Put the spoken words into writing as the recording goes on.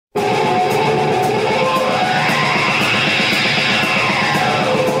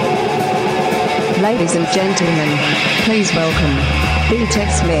Ladies and gentlemen, please welcome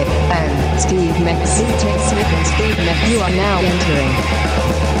B-Tech Smith and Steve Metz. B-Tech Smith and Steve Metz. You are now entering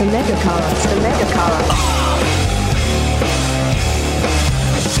the MegaCast. The MegaCast.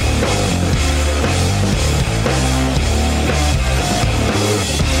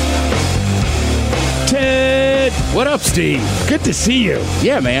 Ted! What up, Steve? Good to see you.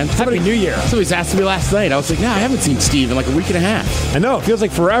 Yeah, man. Happy New Year. Somebody's asked me last night. I was like, I haven't seen Steve in like a week and a half. I know. It feels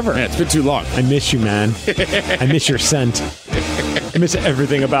like forever. Yeah, it's been too long. I miss you, man. I miss your scent. I miss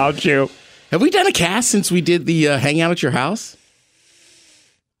everything about you. Have we done a cast since we did the hangout at your house?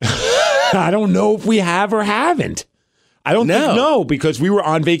 I don't know if we have or haven't. I don't think no, because we were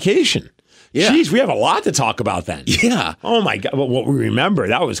on vacation. Yeah. Jeez, we have a lot to talk about then. Yeah. Oh, my God. Well, what we remember,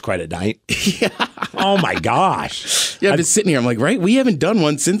 that was quite a night. Yeah. Oh, my gosh. Yeah, I've been sitting here. I'm like, right? We haven't done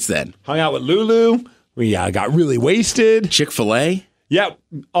one since then. Hung out with Lulu. We got really wasted. Chick-fil-A. Yeah.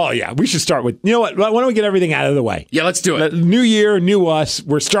 Oh, yeah. We should start with, you know what? Why don't we get everything out of the way? Yeah, let's do it. New year, new us.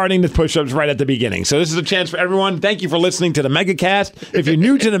 We're starting the push-ups right at the beginning. So this is a chance for everyone. Thank you for listening to the MegaCast. If you're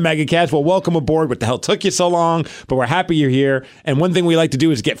new to the MegaCast, well, welcome aboard. What the hell took you so long? But we're happy you're here. And one thing we like to do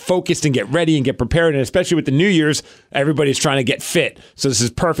is get focused and get ready and get prepared. And especially with the New Year's, everybody's trying to get fit. So this is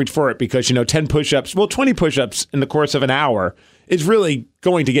perfect for it because, 10 push-ups, 20 push-ups in the course of an hour is really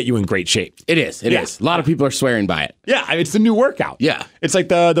going to get you in great shape. It is. It is. A lot of people are swearing by it. Yeah, it's the new workout. Yeah. It's like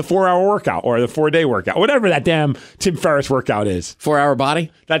the 4-hour workout or the 4-day workout, whatever that damn Tim Ferriss workout is. 4-hour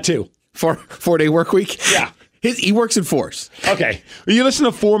body? That too. 4-day work week? Yeah. He works in force. Okay. When you listen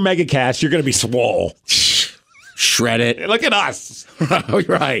to 4 MegaCasts, you're going to be swole. Shred it. Look at us.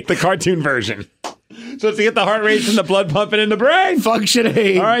 Right. The cartoon version. So it's to get the heart rate and the blood pumping in the brain.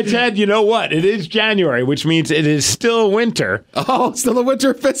 Functioning. All right, Ted, you know what? It is January, which means it is still winter. Oh, still a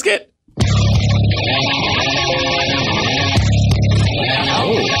winter biscuit?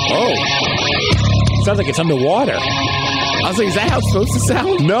 Oh. Sounds like it's underwater. I was like, is that how it's supposed to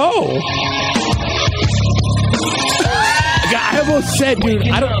sound? No. I almost said, dude,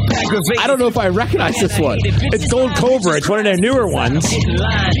 I don't know if I recognize this one. It's Gold Cobra. It's one of their newer ones.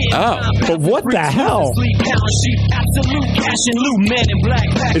 Oh. But what the hell?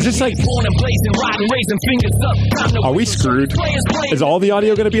 Is this like... Are we screwed? Is all the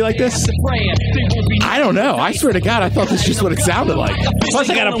audio going to be like this? I don't know. I swear to God, I thought this is just what it sounded like. Plus,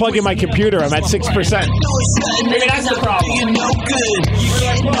 I got to plug in my computer. I'm at 6%. Maybe that's the problem.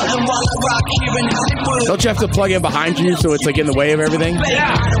 Don't you have to plug in behind you so it's like in the way of everything?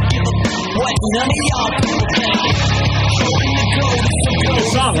 Yeah. Good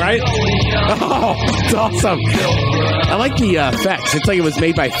song, right? Oh, it's awesome. I like the effects. It's like it was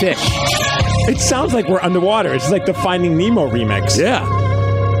made by fish. It sounds like we're underwater. It's like the Finding Nemo remix. Yeah.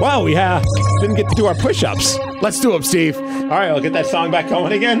 Wow, we didn't get to do our push-ups. Let's do them, Steve. All right, I'll get that song back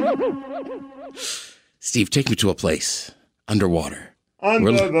going again. Steve, take me to a place underwater.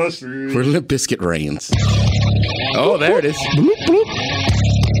 Under the sea. Where Limp Bizkit reigns. Oh, there it is. Bloop, bloop.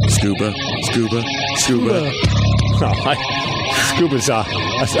 Scuba, scuba, scuba. Oh, scuba's a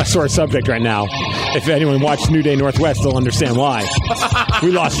sore subject right now. If anyone watched New Day Northwest, they'll understand why.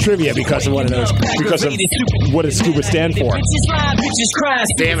 We lost trivia because of one of those. Because of what does scuba stand for?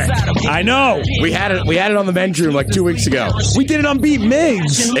 Damn it! I know. We had it on the men's room like 2 weeks ago. We did it on Beat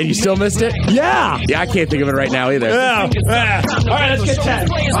Migs, and you still missed it. Yeah. Yeah, I can't think of it right now either. Yeah. All right, let's get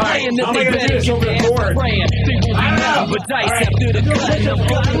 10. All right, how am I gonna do this over the board? I don't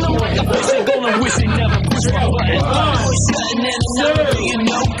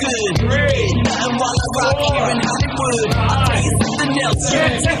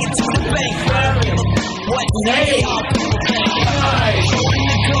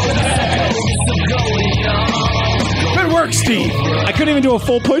Good work, Steve. I couldn't even do a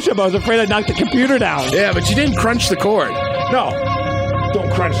full push-up. I was afraid I'd knock the computer down. Yeah, but you didn't crunch the cord. No.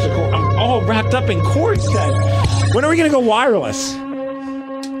 Don't crunch the cord. I'm all wrapped up in cords, Ted. When are we going to go wireless?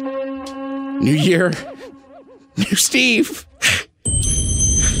 New year. New Steve.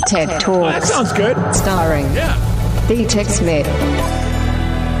 TED Talks. Oh, that sounds good. Starring B-Tech Smith.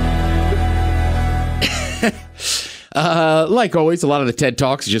 Like always, a lot of the TED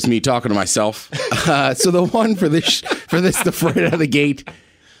Talks is just me talking to myself. So the one for this, the right out of the gate,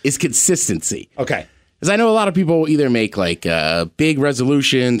 is consistency. Okay. Because I know a lot of people either make like big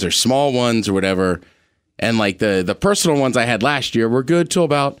resolutions or small ones or whatever, and like the personal ones I had last year were good till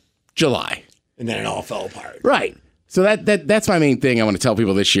about July, and then it all fell apart. Right. So that's my main thing I want to tell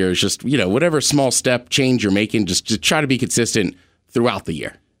people this year is just, whatever small step change you're making, just try to be consistent throughout the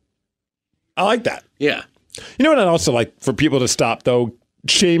year. I like that. Yeah. You know what I'd also like for people to stop, though?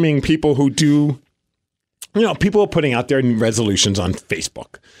 Shaming people who do, people are putting out their resolutions on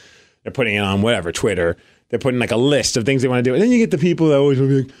Facebook. They're putting it on whatever, Twitter. They're putting like a list of things they want to do. And then you get the people that always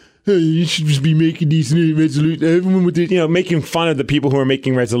want to be like, hey, you should just be making these resolutions. Everyone with the, making fun of the people who are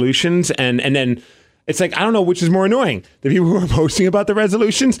making resolutions. And then it's like, I don't know which is more annoying. The people who are posting about the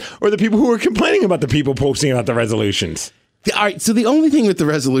resolutions or the people who are complaining about the people posting about the resolutions. All right. So the only thing with the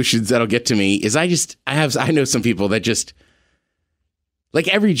resolutions that'll get to me is I know some people that just like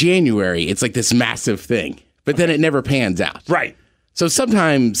every January, it's like this massive thing, but then it never pans out. Right. So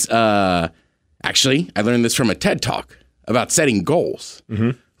sometimes, actually, I learned this from a TED Talk about setting goals,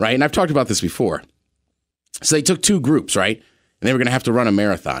 right? And I've talked about this before. So they took two groups, right? And they were going to have to run a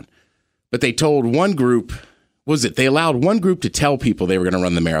marathon. But they told one group, they allowed one group to tell people they were going to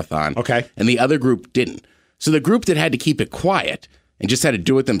run the marathon. Okay. And the other group didn't. So the group that had to keep it quiet and just had to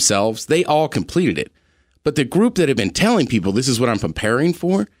do it themselves, they all completed it. But the group that had been telling people this is what I'm preparing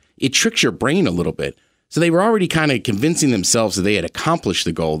for, it tricks your brain a little bit. So they were already kind of convincing themselves that they had accomplished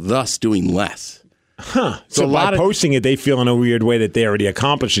the goal, thus doing less. Huh. So by posting it, they feel in a weird way that they already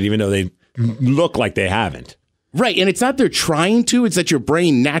accomplished it, even though they look like they haven't. Right. And it's not they're trying to, it's that your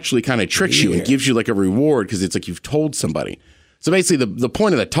brain naturally kind of tricks you and gives you like a reward because it's like you've told somebody. So basically the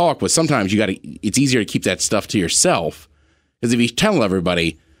point of the talk was sometimes it's easier to keep that stuff to yourself because if you tell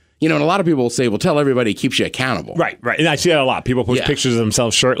everybody, and a lot of people will say, well, tell everybody, it keeps you accountable. Right. And I see that a lot. People post pictures of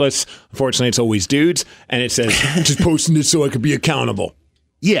themselves shirtless. Unfortunately, it's always dudes. And it says, just posting this so I could be accountable.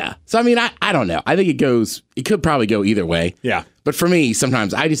 Yeah. So, I mean, I don't know. I think it could probably go either way. Yeah. But for me,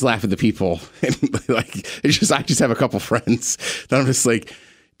 sometimes I just laugh at the people. And I just have a couple friends that I'm just like,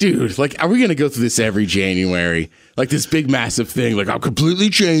 dude, like, are we going to go through this every January? Like this big, massive thing. Like, I'm completely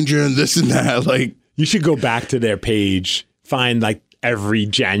changing this and that. Like, you should go back to their page, find like every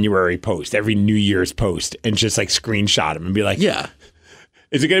January post, every New Year's post, and just like screenshot them and be like, yeah.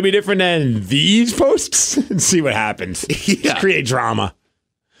 Is it going to be different than these posts? And see what happens. Yeah. Just create drama.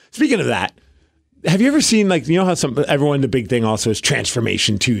 Speaking of that, have you ever seen, like, how everyone, the big thing also is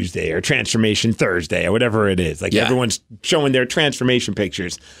Transformation Tuesday or Transformation Thursday or whatever it is. Like, everyone's showing their transformation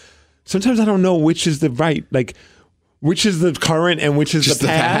pictures. Sometimes I don't know which is the right, like, which is the current and which is just the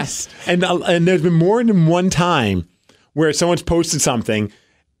past. And there's been more than one time where someone's posted something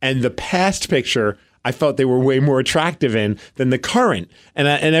and the past picture I felt they were way more attractive in than the current. And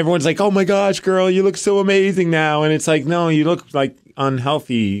everyone's like, oh my gosh, girl, you look so amazing now. And it's like, no, you look like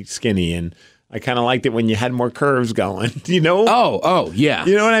unhealthy skinny. And I kind of liked it when you had more curves going, Oh, yeah.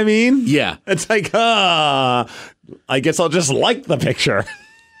 You know what I mean? Yeah. It's like, I guess I'll just like the picture.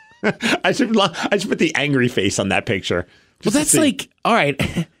 I should put the angry face on that picture. Well, that's like, all right.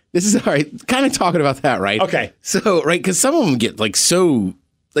 This is all right. Kind of talking about that, right? Okay. So, right, because some of them get like so,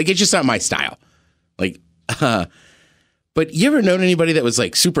 like it's just not my style. Like, but you ever known anybody that was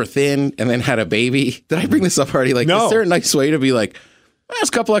like super thin and then had a baby? Did I bring this up already? Like, no. Is there a nice way to be like, that's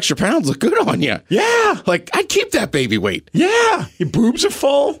a couple extra pounds look good on you? Yeah. Like, I'd keep that baby weight. Yeah. Your boobs are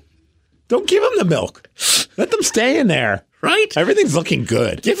full. Don't give them the milk. Let them stay in there. Right? Everything's looking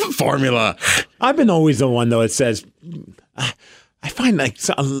good. Give them formula. I've been always the one, though, that says, I find like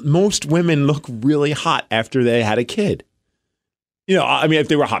most women look really hot after they had a kid. I mean, if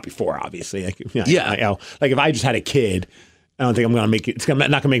they were hot before, obviously. Like, like if I just had a kid, I don't think I'm going to make it. It's not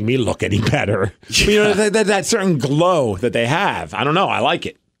going to make me look any better. Yeah. But, that certain glow that they have. I don't know. I like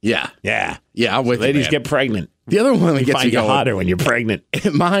it. Yeah. Yeah. Yeah. I'm with you, ladies man. get pregnant. The other one that gets me going, hotter when you're pregnant.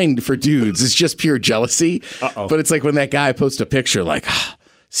 Mine for dudes is just pure jealousy. Uh-oh. But it's like when that guy posts a picture like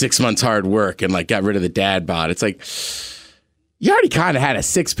 6 months hard work and like got rid of the dad bod. It's like, you already kind of had a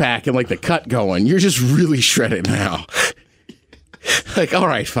six pack and like the cut going. You're just really shredded now. Like, all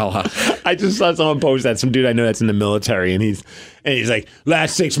right, fella. I just saw someone post that, some dude I know that's in the military, and he's like,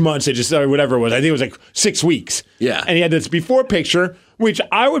 last 6 months, or whatever it was. I think it was like 6 weeks. Yeah. And he had this before picture, which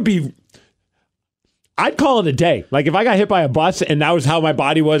I'd call it a day. Like if I got hit by a bus and that was how my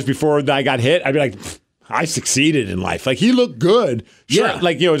body was before I got hit, I'd be like, I succeeded in life. Like he looked good. Yeah.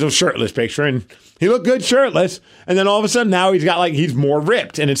 Like, it was a shirtless picture and he looked good shirtless. And then all of a sudden now he's more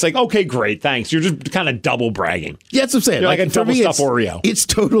ripped. And it's like, okay, great. Thanks. You're just kind of double bragging. Yeah, that's what I'm saying. You're like a for double me, stuffed Oreo. It's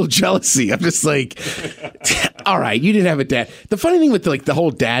total jealousy. I'm just like, all right, you didn't have a dad. The funny thing with like the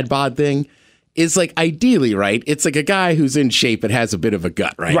whole dad bod thing is like ideally, right? It's like a guy who's in shape and has a bit of a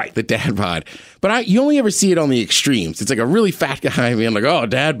gut, right? Right. The dad bod. But you only ever see it on the extremes. It's like a really fat guy being like, oh,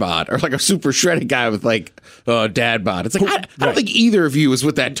 dad bod. Or like a super shredded guy with like, oh, dad bod. It's like, I don't think either of you is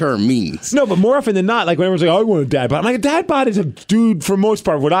what that term means. No, but more often than not, like when everyone's like, oh, I want a dad bod. I'm like, a dad bod is a dude, for most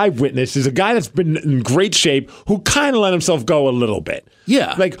part, what I've witnessed is a guy that's been in great shape who kind of let himself go a little bit.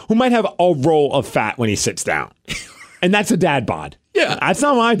 Yeah. Like who might have a roll of fat when he sits down. And that's a dad bod. Yeah. That's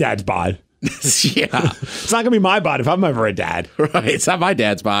not my dad's bod. Yeah. It's not going to be my bod if I'm ever a dad. Right. It's not my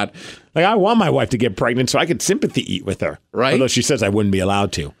dad's bod. Like, I want my wife to get pregnant so I could sympathy eat with her. Right. Although she says I wouldn't be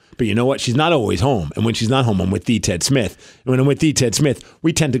allowed to. But you know what? She's not always home. And when she's not home, I'm with Ted Smith. And when I'm with Ted Smith,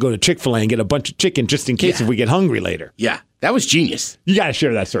 we tend to go to Chick-fil-A and get a bunch of chicken just in case if we get hungry later. Yeah. That was genius. You got to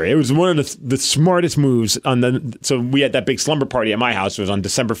share that story. It was one of the smartest moves. So we had that big slumber party at my house. It was on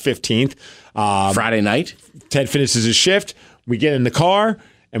December 15th. Friday night. Ted finishes his shift. We get in the car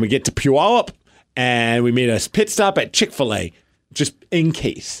and we get to Puyallup. And we made a pit stop at Chick-fil-A just in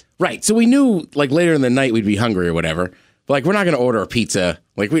case. Right. So we knew like later in the night we'd be hungry or whatever. But like we're not going to order a pizza.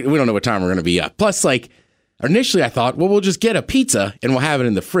 Like we don't know what time we're going to be up. Plus like initially I thought, well, we'll just get a pizza and we'll have it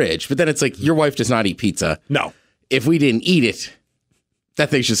in the fridge. But then it's like your wife does not eat pizza. No. If we didn't eat it, that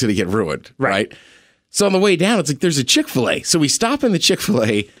thing's just going to get ruined. Right. So on the way down, it's like there's a Chick-fil-A. So we stop in the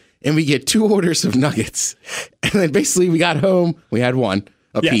Chick-fil-A and we get 2 orders of nuggets. And then basically we got home. We had one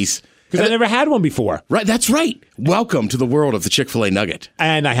a piece. Because I never had one before. Right, that's right. Welcome to the world of the Chick-fil-A nugget.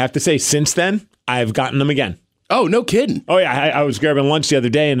 And I have to say, since then, I've gotten them again. Oh, no kidding. Oh, yeah. I was grabbing lunch the other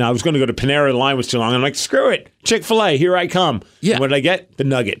day, and I was going to go to Panera. The line was too long. I'm like, screw it. Chick-fil-A, here I come. Yeah. And what did I get? The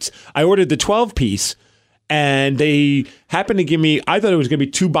nuggets. I ordered the 12-piece, and they happened to give me, I thought it was going to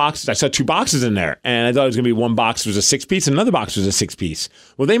be 2 boxes. I saw 2 boxes in there, and I thought it was going to be one box was a 6-piece, and another box was a 6-piece.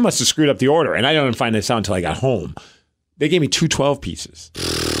 Well, they must have screwed up the order, and I didn't find this out until I got home. They gave me 2 12-pieces.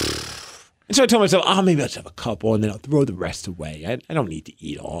 And so I told myself, maybe I'll just have a couple and then I'll throw the rest away. I don't need to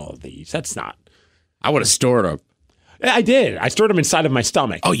eat all of these. That's not. I would have stored them. I did. I stored them inside of my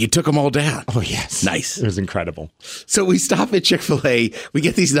stomach. Oh, you took them all down. Oh, yes. Nice. It was incredible. So we stop at Chick-fil-A. We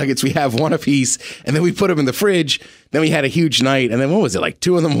get these nuggets. We have one apiece. And then we put them in the fridge. Then we had a huge night. And then what was it, like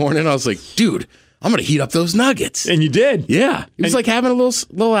 2 in the morning? I was like, dude, I'm going to heat up those nuggets. And you did. Yeah. It was like having a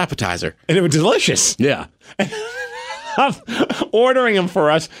little appetizer. And it was delicious. Yeah. I'm ordering them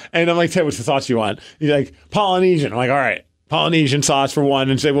for us, and I'm like, Ted, what's the sauce you want? He's like, Polynesian. I'm like, all right, Polynesian sauce for one,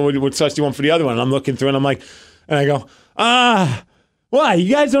 and say, well, what sauce do you want for the other one? And I'm looking through, and I'm like, and I go, why?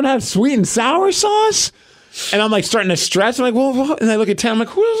 You guys don't have sweet and sour sauce? And I'm like starting to stress. I'm like, well, what? And I look at Ted. I'm like,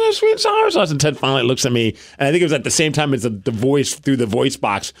 who doesn't have sweet and sour sauce? And Ted finally looks at me, and I think it was at the same time as the voice through the voice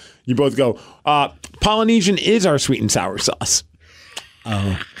box. You both go, Polynesian is our sweet and sour sauce.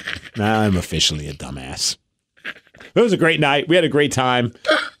 Oh, now I'm officially a dumbass. It was a great night. We had a great time.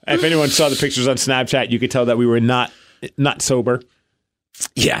 If anyone saw the pictures on Snapchat, you could tell that we were not sober.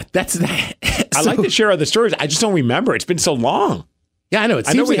 Yeah, that's that. I like to share other stories. I just don't remember. It's been so long. Yeah, I know.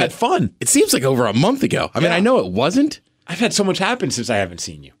 I know we had fun. It seems like over a month ago. I mean, I know it wasn't. I've had so much happen since I haven't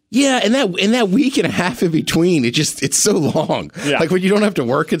seen you. Yeah, and that week and a half in between, it's so long. Yeah. Like when you don't have to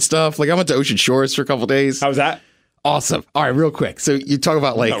work and stuff. Like I went to Ocean Shores for a couple days. How was that? Awesome. All right, real quick. So you talk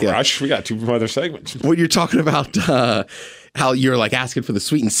about like no rush. We got 2 other segments. When you're talking about how you're like asking for the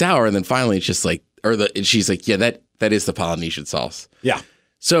sweet and sour, and then finally it's just like, and she's like, yeah, that is the Polynesian sauce. Yeah.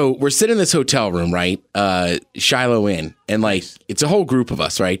 So we're sitting in this hotel room, right? Shiloh Inn, and like it's a whole group of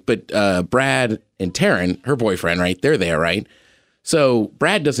us, right? But Brad and Taryn, her boyfriend, right? They're there, right? So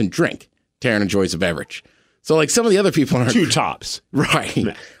Brad doesn't drink. Taryn enjoys a beverage. So like some of the other people are 2 tops,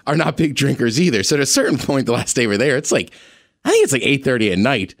 right? Are not big drinkers either. So at a certain point, the last day we're there, it's like I think it's like 8:30 at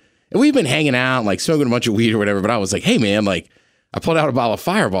night, and we've been hanging out, like smoking a bunch of weed or whatever. But I was like, hey man, like I pulled out a bottle of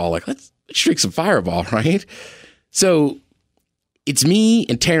Fireball, like let's drink some Fireball, right? So it's me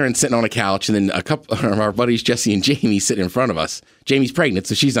and Taryn sitting on a couch, and then a couple of our buddies, Jesse and Jamie, sitting in front of us. Jamie's pregnant,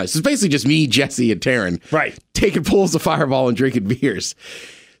 so she's not. So it's basically just me, Jesse, and Taryn, right? Taking pulls of Fireball and drinking beers.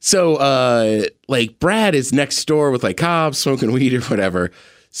 So, like, Brad is next door with, like, Cobb, smoking weed or whatever.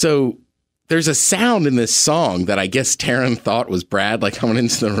 So there's a sound in this song that I guess Taryn thought was Brad, like, coming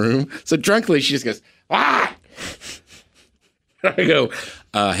into the room. So drunkenly, she just goes, ah! I go,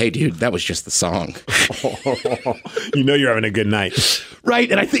 hey, dude, that was just the song. You know you're having a good night. Right,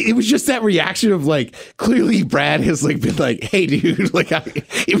 and I think it was just that reaction of, like, clearly Brad has, like, been like, hey, dude, like,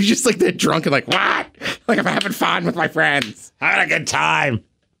 it was just, like, that drunk and, like, what? Like, I'm having fun with my friends. Having a good time.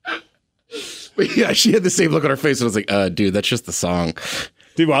 But yeah, she had the same look on her face, and I was like, dude, that's just the song.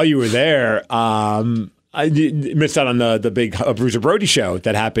 Dude, while you were there, I missed out on the big Bruiser Brody show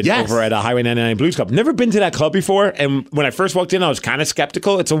that happened over at Highway 99 Blues Club. Never been to that club before, and when I first walked in, I was kind of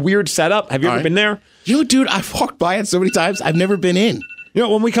skeptical. It's a weird setup. Have you ever been there? You know, dude, I've walked by it so many times. I've never been in. You know,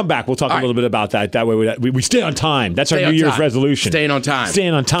 when we come back, we'll talk a little bit about that. That way we stay on time. That's our New Year's resolution. Staying on time.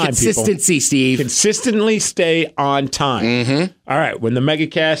 Staying on time, Consistency, people. Steve. Consistently stay on time. Mm-hmm. All right, when the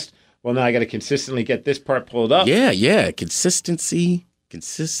MegaCast, well, now I got to consistently get this part pulled up. Yeah. Consistency.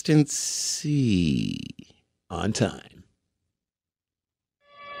 On time.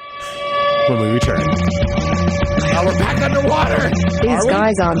 When we return. Oh, we're back underwater. These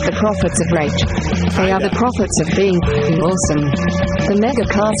guys aren't the prophets of rage. They are the prophets of being awesome. The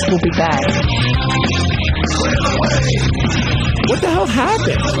MegaCast will be back. What the hell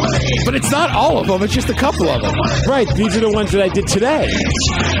happened? But it's not all of them. It's just a couple of them. Right, these are the ones that I did today.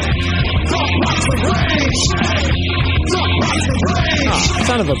 Oh,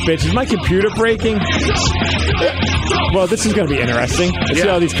 son of a bitch. Is my computer breaking? Well, this is going to be interesting. Let's see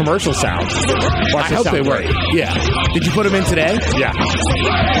how these commercials sound. I hope they work. Yeah. Did you put them in today? Yeah.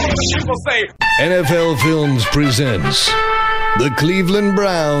 NFL Films presents the Cleveland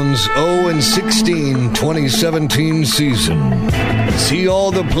Browns 0-16 2017 season. See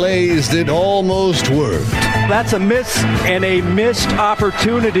all the plays that almost worked. That's a miss and a missed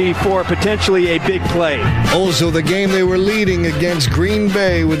opportunity for potentially a big play. Also, the game they were leading against Green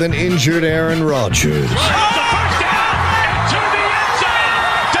Bay with an injured Aaron Rodgers.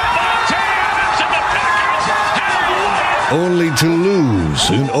 Only to lose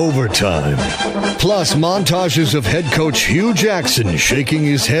in overtime. Plus, montages of head coach Hugh Jackson shaking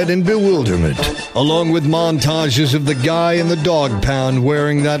his head in bewilderment, along with montages of the guy in the dog pound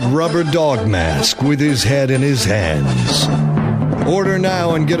wearing that rubber dog mask with his head in his hands. Order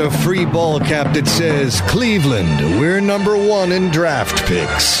now and get a free ball cap that says, Cleveland, we're number 1 in draft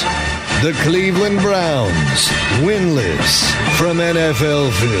picks. The Cleveland Browns, winless from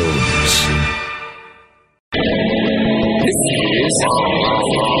NFL Films.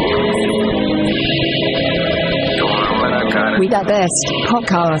 We the best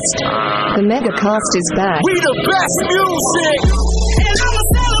podcast. The MegaCast is back. We the best music, and I'ma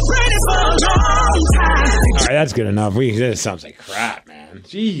celebrate it for a long time. All right, that's good enough. This sounds like crap, man.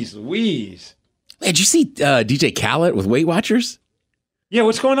 Jeez Louise. Hey, did you see DJ Khaled with Weight Watchers? Yeah,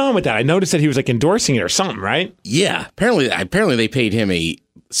 what's going on with that? I noticed that he was like endorsing it or something, right? Yeah. Apparently they paid him a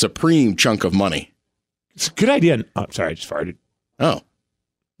supreme chunk of money. It's a good idea. Oh, sorry, I just farted. Oh.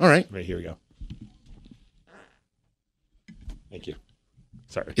 All right. Right, here we go. Thank you.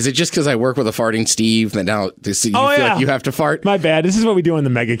 Sorry. Is it just because I work with a farting Steve that now you feel like you have to fart? My bad. This is what we do on the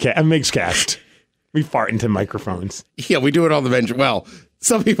MegaCast. We fart into microphones. Yeah, we do it on the men's. Well,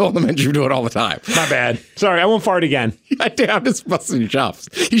 some people on the men's do it all the time. My bad. Sorry, I won't fart again. I'm just busting your chops.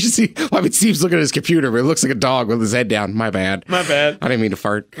 You should see. I mean, Steve's looking at his computer, but it looks like a dog with his head down. My bad. My bad. I didn't mean to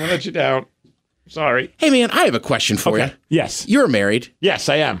fart. I'll let you down. Sorry. Hey, man, I have a question for you. Yes. You're married. Yes,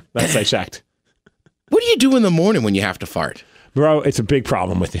 I am. That's I checked. What do you do in the morning when you have to fart? Bro, it's a big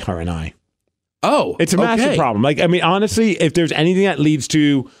problem with her and I. Oh, it's a massive problem. Like, I mean, honestly, if there's anything that leads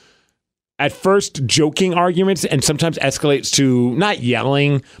to, at first, joking arguments and sometimes escalates to not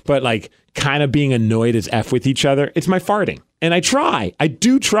yelling, but like kind of being annoyed as F with each other, it's my farting. And I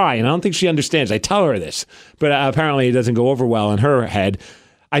do try, and I don't think she understands. I tell her this, but apparently it doesn't go over well in her head.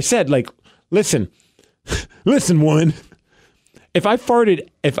 I said, like, listen, woman, if I farted,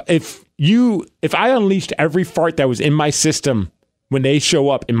 if I unleashed every fart that was in my system when they show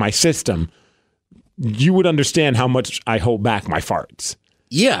up in my system, you would understand how much I hold back my farts.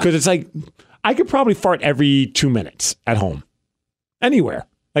 Yeah. Because it's like, I could probably fart every 2 minutes at home. Anywhere.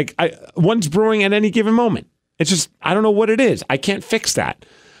 Like, one's brewing at any given moment. It's just, I don't know what it is. I can't fix that.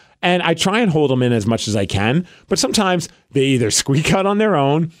 And I try and hold them in as much as I can, but sometimes they either squeak out on their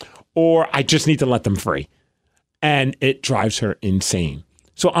own or I just need to let them free. And it drives her insane.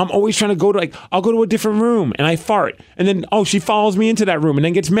 So I'm always trying to I'll go to a different room and I fart. And then, she follows me into that room and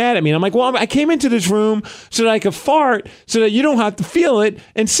then gets mad at me. And I'm like, well, I came into this room so that I could fart so that you don't have to feel it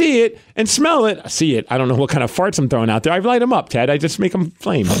and see it and smell it. See it. I don't know what kind of farts I'm throwing out there. I light them up, Ted. I just make them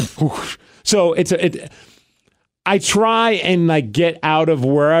flame. So I try and like get out of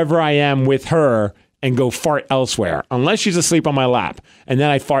wherever I am with her and go fart elsewhere, unless she's asleep on my lap. And then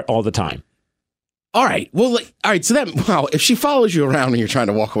I fart all the time. All right. Well, so if she follows you around and you're trying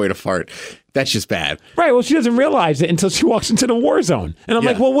to walk away to fart, that's just bad. Right. Well, she doesn't realize it until she walks into the war zone. And I'm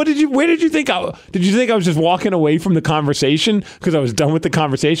like, well, where did you think did you think I was just walking away from the conversation because I was done with the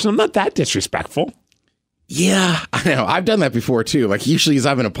conversation? I'm not that disrespectful. Yeah, I know. I've done that before too. Like usually as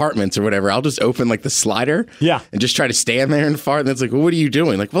I'm in apartments or whatever, I'll just open like the slider. Yeah. And just try to stand there and fart. And it's like, well, what are you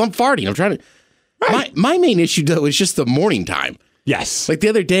doing? Like, well, I'm farting. I'm trying to. Right. My main issue though is just the morning time. Yes. Like the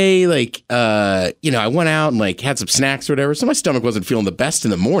other day, like, I went out and like had some snacks or whatever. So my stomach wasn't feeling the best in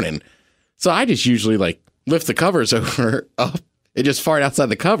the morning. So I just usually like lift the covers up and just fart outside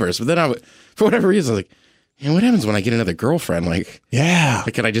the covers. But then for whatever reason, I was like, man, what happens when I get another girlfriend? Like, yeah.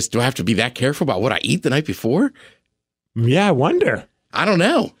 Like, do I have to be that careful about what I eat the night before? Yeah, I wonder. I don't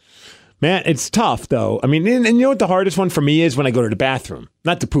know. Man, it's tough though. I mean, and you know what the hardest one for me is when I go to the bathroom,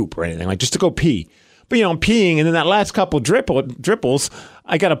 not to poop or anything, like just to go pee. But, I'm peeing, and then that last couple dripples,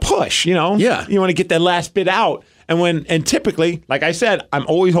 I got to push, Yeah. You want to get that last bit out. And typically, like I said, I'm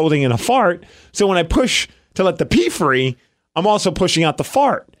always holding in a fart. So when I push to let the pee free, I'm also pushing out the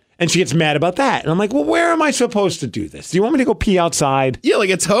fart. And she gets mad about that. And I'm like, well, where am I supposed to do this? Do you want me to go pee outside? Yeah, like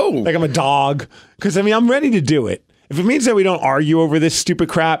it's home. Like I'm a dog? Because, I mean, I'm ready to do it. If it means that we don't argue over this stupid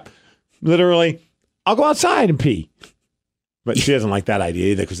crap, literally, I'll go outside and pee. But she doesn't like that idea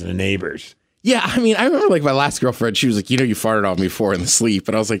either because of the neighbors. Yeah, I mean, I remember like my last girlfriend, she was like, you farted on me before in the sleep.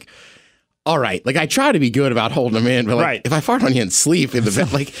 And I was like, all right. Like I try to be good about holding them in, but like if I fart on you in sleep in the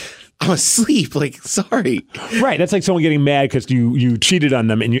bed, like I'm asleep. Like, sorry. Right. That's like someone getting mad because you cheated on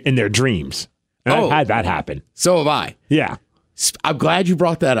them in their dreams. And I've had that happen. So have I. Yeah. I'm glad you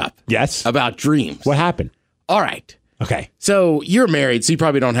brought that up. Yes. About dreams. What happened? All right. Okay. So you're married, so you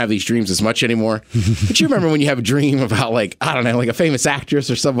probably don't have these dreams as much anymore. But you remember when you have a dream about like, I don't know, like a famous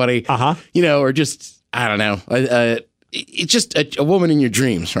actress or somebody, or just, I don't know, it's just a woman in your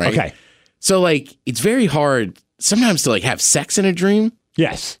dreams, right? Okay. So like, it's very hard sometimes to like have sex in a dream.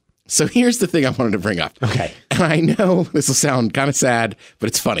 Yes. So here's the thing I wanted to bring up. Okay. And I know this will sound kind of sad, but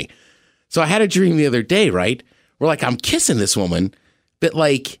it's funny. So I had a dream the other day, right? Where like I'm kissing this woman, but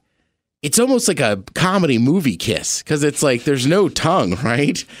like it's almost like a comedy movie kiss because it's like there's no tongue,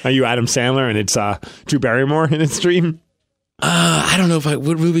 right? Are you Adam Sandler and it's Drew Barrymore in his dream? I don't know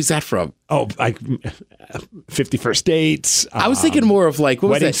what movie is that from? Oh, like 50 First Dates. I was thinking more of like, what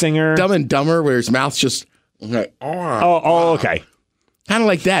was Wedding that? Singer. Dumb and Dumber, where his mouth's just like, oh, okay. Kind of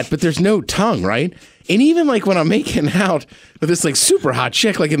like that, but there's no tongue, right? And even like when I'm making out with this like super hot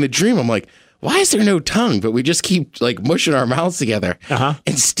chick, like in the dream, I'm like, why is there no tongue? But we just keep like mushing our mouths together.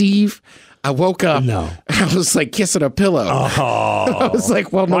 And Steve, I woke up and I was like kissing a pillow. Oh. I was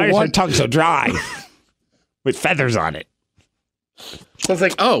like, well, no why is wonder. your tongue so dry with feathers on it? I was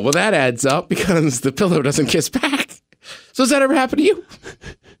like, oh, well, that adds up because the pillow doesn't kiss back. So has that ever happened to you?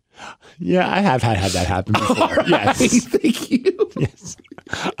 Yeah, I have had that happen before. Right, yes. thank you. Yes.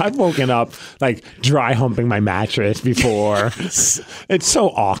 I've woken up like dry humping my mattress before. It's so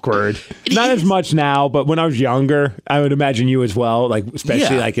awkward. Not as much now, but when I was younger, I would imagine you as well, like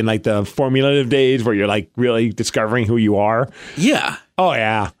especially like in like the formulative days where you're like really discovering who you are. Yeah. Oh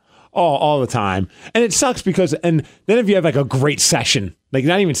yeah. All the time. And it sucks because and then if you have like a great session, like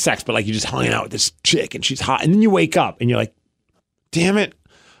not even sex, but like you just hung out with this chick and she's hot, and then you wake up and you're like, damn it.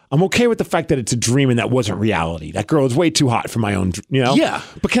 I'm okay with the fact that it's a dream and that wasn't reality. That girl is way too hot for my own, Yeah.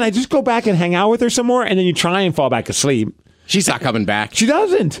 But can I just go back and hang out with her some more? And then you try and fall back asleep. She's not coming back. She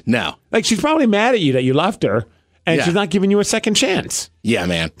doesn't. No. Like she's probably mad at you that you left her and she's not giving you a second chance. Yeah,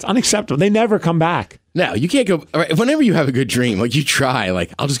 man. It's unacceptable. They never come back. No, you can't go. Whenever you have a good dream, like you try,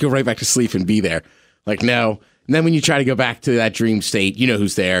 like I'll just go right back to sleep and be there. Like, no. And then when you try to go back to that dream state, you know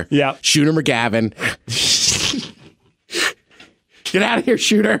who's there. Yeah. Shooter McGavin. Get out of here,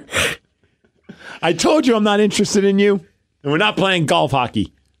 Shooter. I told you I'm not interested in you, and we're not playing golf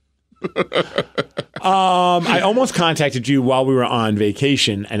hockey. I almost contacted you while we were on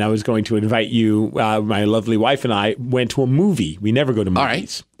vacation, and I was going to invite you. My lovely wife and I went to a movie. We never go to movies. All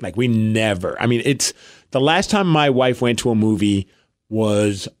right. Like we never. I mean, it's the last time my wife went to a movie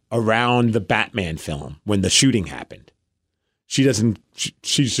was around the Batman film when the shooting happened. She doesn't.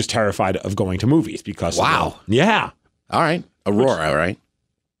 She's just terrified of going to movies because. Wow. Yeah. All right. Aurora, right?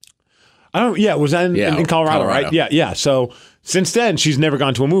 I don't. Yeah, was that in Colorado, right? Colorado. Yeah. So since then, she's never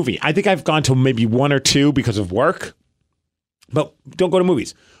gone to a movie. I think I've gone to maybe one or two because of work, but don't go to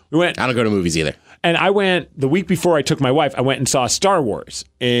movies. I don't go to movies either. And I went the week before I took my wife. I went and saw Star Wars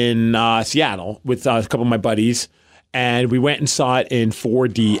in Seattle with a couple of my buddies, and we went and saw it in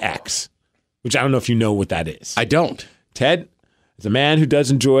 4DX, which I don't know if you know what that is. I don't. Ted is a man who does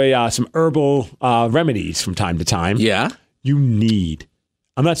enjoy some herbal remedies from time to time. Yeah. You need.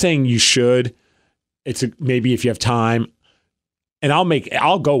 I'm not saying you should. It's maybe if you have time, and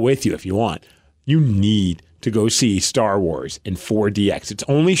I'll go with you if you want. You need to go see Star Wars in 4DX. It's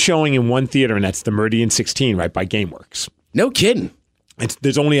only showing in one theater, and that's the Meridian 16 right by GameWorks. No kidding.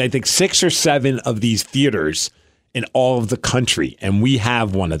 There's only, I think, 6 or 7 of these theaters in all of the country, and we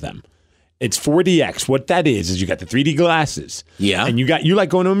have one of them. It's 4DX. What that is you got the 3D glasses. Yeah. And you like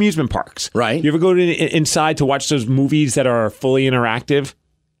going to amusement parks. Right. You ever go inside to watch those movies that are fully interactive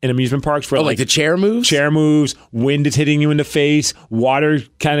in amusement parks? Where like the chair moves? Chair moves, wind is hitting you in the face, water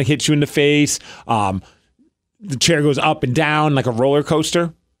kind of hits you in the face, the chair goes up and down like a roller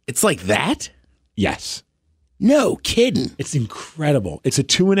coaster. It's like that? Yes. No kidding. It's incredible. It's a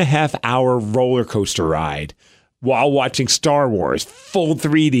 2.5-hour roller coaster ride while watching Star Wars, full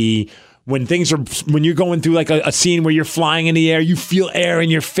 3D, when you're going through like a scene where you're flying in the air, you feel air in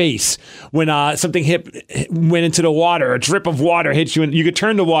your face. When something went into the water, a drip of water hits you, and you could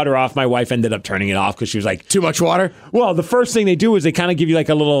turn the water off. My wife ended up turning it off because she was like, Too much water? well, the first thing they do is they kind of give you like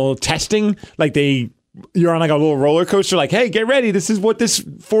a little testing, like you're on like a little roller coaster, like, hey, get ready. This is what this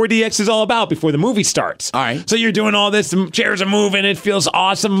 4DX is all about before the movie starts. All right. So you're doing all this, the chairs are moving, it feels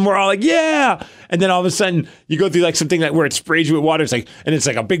awesome. And we're all like, yeah. And then all of a sudden you go through like something where it sprays you with water. It's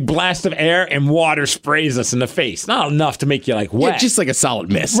like a big blast of air and water sprays us in the face. Not enough to make you like wet. Yeah, just like a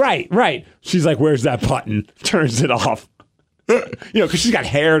solid mist. Right. She's like, where's that button? Turns it off. Because she's got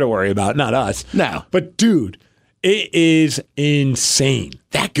hair to worry about, not us. No. But dude, it is insane.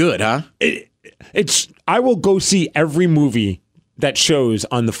 That good, huh? I will go see every movie that shows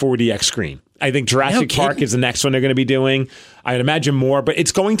on the 4DX screen. I think Jurassic Park is the next one they're going to be doing. I'd imagine more, but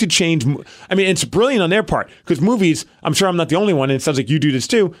it's going to change. I mean, it's brilliant on their part because movies, I'm sure I'm not the only one, and it sounds like you do this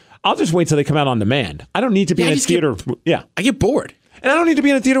too. I'll just wait till they come out on demand. I don't need to be in a theater. I get bored. And I don't need to be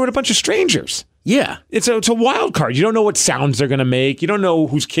in a theater with a bunch of strangers. Yeah. It's a wild card. You don't know what sounds they're going to make. You don't know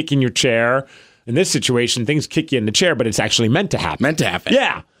who's kicking your chair. In this situation, things kick you in the chair, but it's actually meant to happen.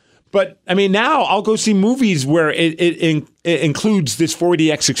 Yeah. But, I mean, now I'll go see movies where it includes this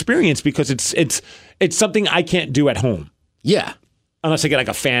 4DX experience because it's something I can't do at home. Yeah. Unless I get like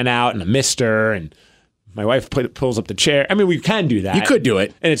a fan out and a mister and my wife pulls up the chair. I mean, we can do that. You could do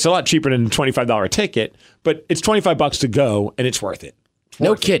it. And it's a lot cheaper than a $25 ticket, but it's $25 to go and it's worth it.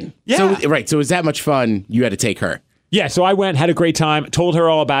 No kidding. Yeah. So it was that much fun, you had to take her. Yeah, so I went, had a great time, told her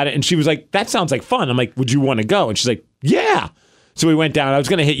all about it, and she was like, that sounds like fun. I'm like, would you want to go? And she's like, yeah. So we went down. I was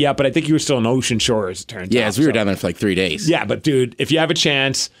going to hit you up, but I think you were still in Ocean Shore, as it turns out. Yeah, we were down there for like 3 days. Yeah, but dude, if you have a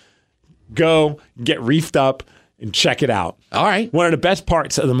chance, go, get reefed up, and check it out. All right. One of the best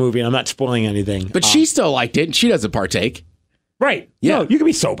parts of the movie, and I'm not spoiling anything. But she still liked it, and she doesn't partake. Right. Yeah. No, you can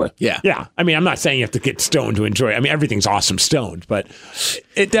be sober. Yeah. Yeah. I mean, I'm not saying you have to get stoned to enjoy it. I mean, everything's awesome stoned, but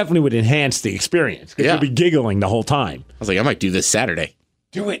it definitely would enhance the experience because you'll be giggling the whole time. I was like, I might do this Saturday.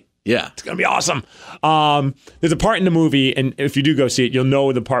 Do it. Yeah. It's going to be awesome. There's a part in the movie, and if you do go see it, you'll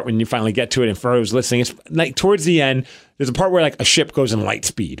know the part when you finally get to it. And for those listening, it's like towards the end, there's a part where like a ship goes in light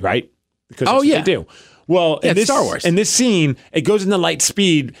speed, right? Because that's what they do. Well, in this Star Wars. In this scene, it goes into light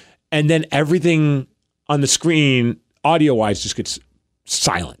speed, and then everything on the screen, audio-wise, just gets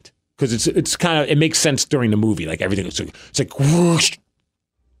silent because it's kind of, it makes sense during the movie. Like everything is, it's like whoosh,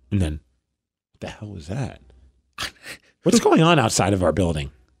 and then what the hell was that? What's going on outside of our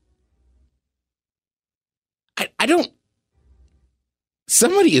building? I don't.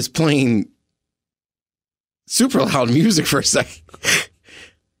 Somebody is playing super loud music for a second.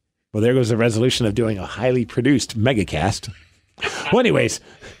 Well, there goes the resolution of doing a highly produced MegaCast. Well, anyways,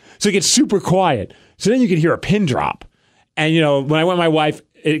 so it gets super quiet. So then you can hear a pin drop. And, you know, when I went with my wife,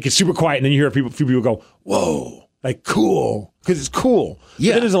 it gets super quiet. And then you hear a few people go, whoa, like cool. Because it's cool.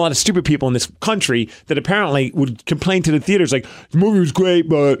 Yeah. But then there's a lot of stupid people in this country that apparently would complain to the theaters like, the movie was great,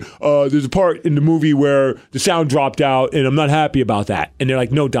 but there's a part in the movie where the sound dropped out and I'm not happy about that. And they're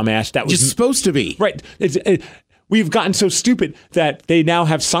like, no, dumbass, that was Just supposed to be. Right. We've gotten so stupid that they now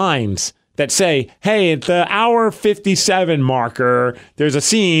have signs that say, hey, at the hour 57 marker, there's a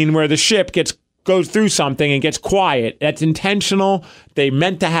scene where the ship goes through something and gets quiet. That's intentional. They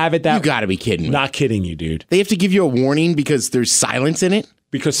meant to have it that way. You gotta be kidding me. Not kidding you, dude. They have to give you a warning because there's silence in it?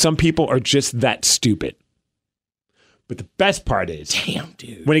 Because some people are just that stupid. But the best part is, damn,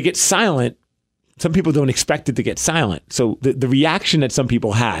 dude, when it gets silent, some people don't expect it to get silent. So the reaction that some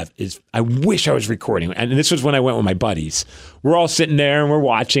people have is, I wish I was recording. And this was when I went with my buddies. We're all sitting there and we're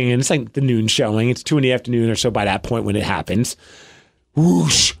watching, and it's like the noon showing. It's 2 PM or so by that point when it happens.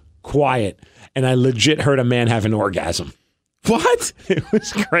 Whoosh, quiet. And I legit heard a man have an orgasm. What? It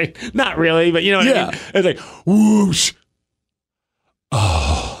was great. Not really, but you know what I mean? It's like, whoosh.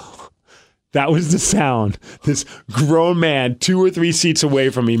 Oh, that was the sound this grown man 2 or 3 seats away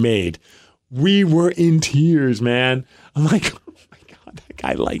from me made. We were in tears, man. I'm like, oh my God, that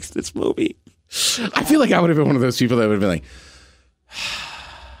guy likes this movie. I feel like I would have been one of those people that would have been like,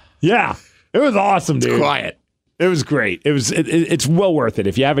 yeah, it was awesome, dude. Quiet. It was great. It's well worth it.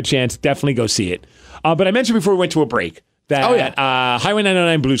 If you have a chance, definitely go see it. But I mentioned before we went to a break that Highway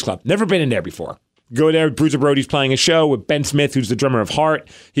 909 Blues Club, never been in there before. Go there. Bruiser Brody's playing a show with Ben Smith, who's the drummer of Heart.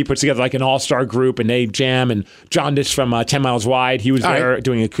 He puts together like an all-star group, and they jam. And John Dish from 10 Miles Wide, he was there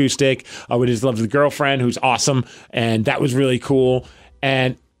doing acoustic with his lovely girlfriend, who's awesome. And that was really cool.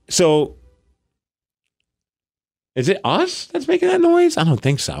 And so, is it us that's making that noise? I don't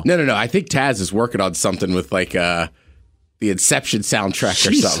think so. No. I think Taz is working on something with like the Inception soundtrack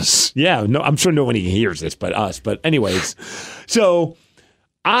or something. Yeah, no, I'm sure nobody hears this but us. But anyways, so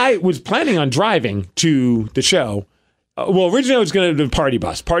I was planning on driving to the show. Well, originally I was going to do Party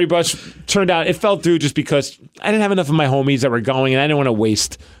Bus. Party Bus turned out, it fell through just because I didn't have enough of my homies that were going, and I didn't want to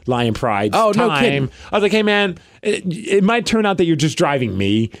waste Lion Pride's time. No kidding. I was like, hey, man, it might turn out that you're just driving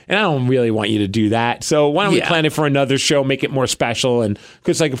me, and I don't really want you to do that. So why don't we plan it for another show, make it more special? And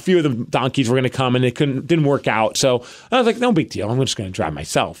because like a few of the donkeys were going to come, and it didn't work out. So I was like, no big deal. I'm just going to drive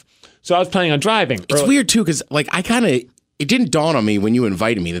myself. So I was planning on driving. It's weird, too, because like it didn't dawn on me when you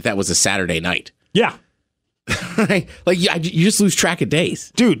invited me that was a Saturday night. Yeah. Right? Like, you just lose track of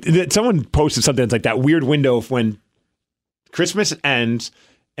days. Dude, someone posted something that's like that weird window of when Christmas ends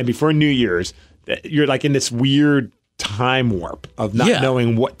and before New Year's, you're like in this weird time warp of not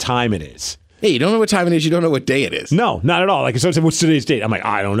knowing what time it is. Hey, you don't know what time it is. You don't know what day it is. No, not at all. Like, someone said, what's today's date? I'm like,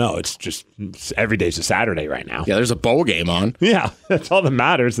 I don't know. It's just every day's a Saturday right now. Yeah, there's a bowl game on. Yeah, that's all that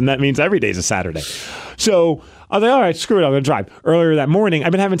matters. And that means every day's a Saturday. So I was like, all right, screw it. I'm going to drive. Earlier that morning,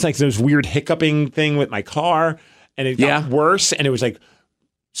 I've been having like this weird hiccuping thing with my car. And it got worse. And it was like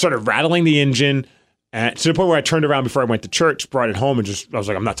sort of rattling the engine. And to the point where I turned around before I went to church, brought it home, and I was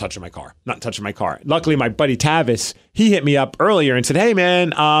like, I'm not touching my car. Not touching my car. Luckily, my buddy Tavis, he hit me up earlier and said, hey,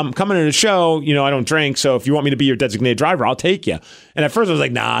 man, coming to the show, I don't drink, so if you want me to be your designated driver, I'll take you. And at first I was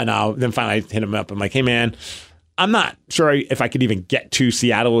like, nah, no. Then finally I hit him up. I'm like, hey, man, I'm not sure if I could even get to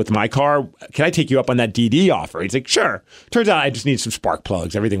Seattle with my car. Can I take you up on that DD offer? He's like, sure. Turns out I just need some spark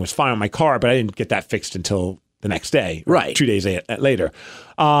plugs. Everything was fine on my car, but I didn't get that fixed until the next day. Right. 2 days later.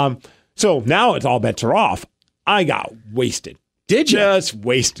 So now it's all bets are off. I got wasted. Did you? Just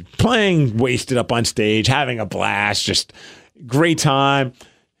wasted. Playing wasted up on stage, having a blast, just great time.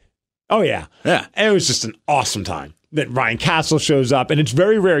 Oh, yeah. Yeah. It was just an awesome time. Then Ryan Castle shows up, and it's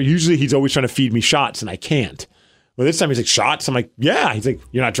very rare. Usually he's always trying to feed me shots, and I can't. Well, this time he's like, shots? I'm like, yeah. He's like,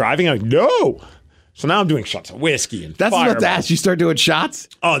 you're not driving? I'm like, no. So now I'm doing shots of whiskey and That's Fireball. what to ask. You start doing shots?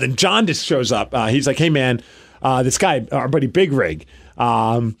 Oh, then John just shows up. He's like, hey, man, this guy, our buddy Big Rig,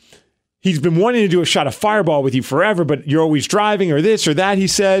 he's been wanting to do a shot of Fireball with you forever, but you're always driving or this or that, he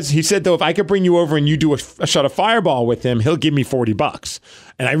says. He said, though, if I could bring you over and you do a shot of Fireball with him, he'll give me $40.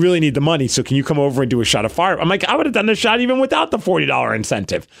 And I really need the money, so can you come over and do a shot of Fireball? I'm like, I would have done the shot even without the $40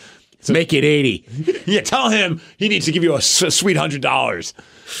 incentive. So, make it 80. Yeah, tell him he needs to give you a sweet $100.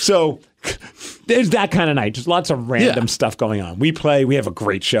 So there's that kind of night. Just lots of random stuff going on. We play. We have a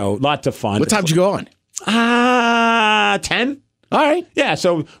great show. Lots of fun. What time did you go on? 10. All right. Yeah,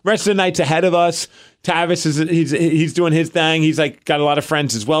 so rest of the night's ahead of us. Tavis he's doing his thing. He's like got a lot of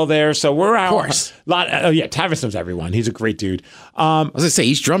friends as well there. So we're out. Of course. Tavis knows everyone. He's a great dude. I was gonna say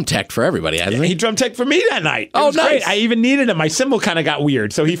he's drum tech for everybody, hasn't he? He drum tech for me that night. It was nice. Great. I even needed him. My cymbal kind of got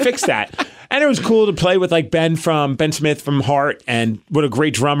weird, so he fixed that. And it was cool to play with like Ben Smith from Heart, and what a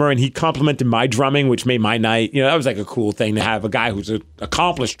great drummer. And he complimented my drumming, which made my night. That was like a cool thing to have a guy who's an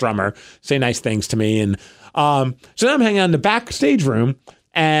accomplished drummer say nice things to me. And so now I'm hanging out in the backstage room,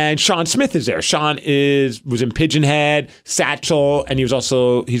 and Sean Smith is there. Sean was in Pigeon Head, Satchel, and he's the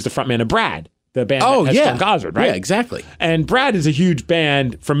frontman of Brad, the band that has Stone Gossard, right? Yeah, exactly. And Brad is a huge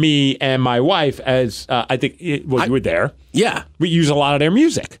band for me and my wife, as I think you were there. Yeah. We use a lot of their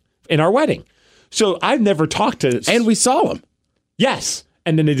music in our wedding. So I've never talked to... And we saw them. Yes.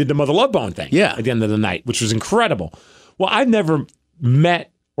 And then they did the Mother Love Bone thing at the end of the night, which was incredible. Well, I've never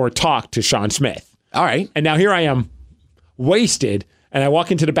met or talked to Sean Smith. All right. And now here I am, wasted, and I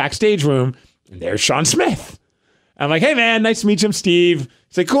walk into the backstage room, and there's Sean Smith. I'm like, hey, man, nice to meet you. I'm Steve.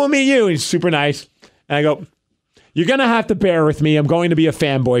 He's like, cool to meet you. And he's super nice. And I go, you're going to have to bear with me. I'm going to be a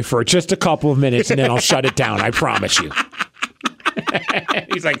fanboy for just a couple of minutes, and then I'll shut it down. I promise you.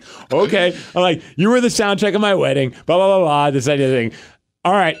 He's like, okay. I'm like, you were the soundtrack of my wedding, blah, blah, blah, blah, this other thing.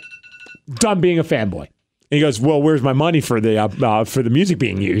 All right, done being a fanboy. And he goes, well, where's my money for the music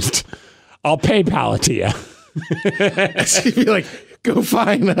being used? I'll PayPal it to you. He'd be like, go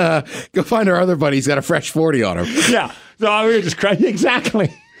find our other buddy. He's got a fresh 40 on him. Yeah. So we were just crying.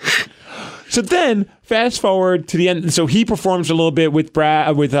 Exactly. So then, fast forward to the end. So he performs a little bit with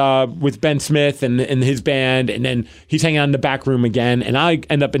Brad, with Ben Smith and his band, and then he's hanging out in the back room again. And I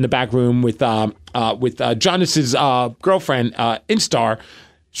end up in the back room with Jonas's girlfriend, Instar.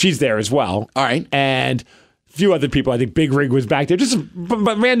 She's there as well. All right, and a few other people. I think Big Rig was back there. Just a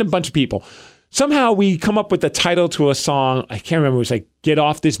random bunch of people. Somehow we come up with the title to a song. I can't remember. It was like "Get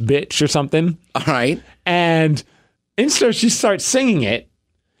Off This Bitch" or something. All right, and Instar, she starts singing it.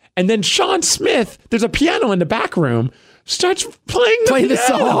 And then Sean Smith, there's a piano in the back room, starts playing the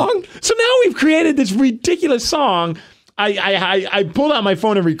song. So now we've created this ridiculous song. I pulled out my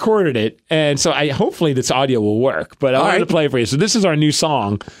phone and recorded it, and so hopefully this audio will work. But I wanted to play it for you. So this is our new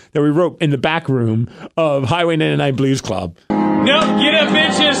song that we wrote in the back room of Highway 99 Blues Club. No, get up,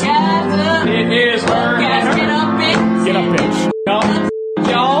 bitches. It is her. Get up, bitch. No.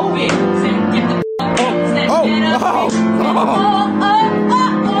 Y'all.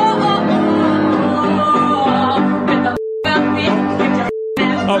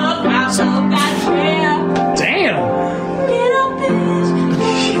 Damn.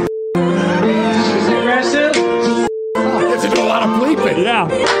 She's aggressive. You have to do a lot of bleeping. Yeah.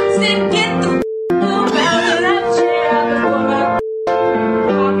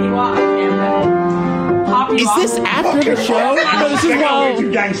 Is this after the show? No, this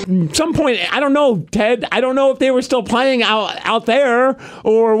is some point. I don't know, Ted. I don't know if they were still playing out there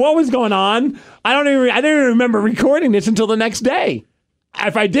or what was going on. I didn't even remember recording this until the next day.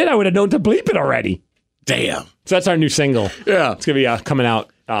 If I did, I would have known to bleep it already. Damn. So that's our new single. Yeah. It's gonna be coming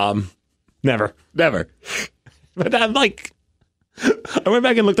out. Never. But I'm like, I went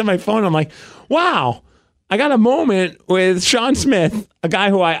back and looked at my phone. I'm like, wow, I got a moment with Sean Smith, a guy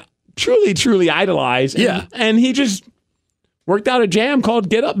who I truly, truly idolize. Yeah. And he just worked out a jam called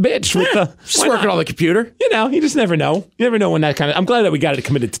Get Up Bitch. With the, Just working on the computer. You know, you just never know. You never know when that kind of... I'm glad that we got it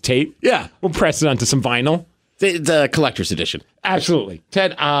committed to tape. Yeah. We'll press it onto some vinyl. The collector's edition. Absolutely.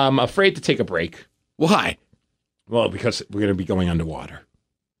 Ted, I'm afraid to take a break. Why? Well, because we're going to be going underwater.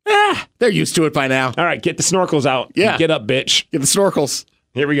 They're used to it by now. All right, get the snorkels out. Yeah. Get up, bitch. Get the snorkels.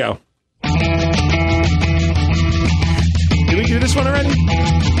 Here we go. Did we do this one already?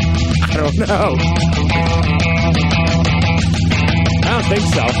 I don't know. I don't think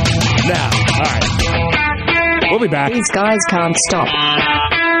so. No. All right. We'll be back. These guys can't stop.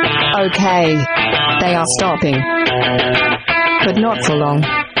 Okay. They are stopping. But not for long.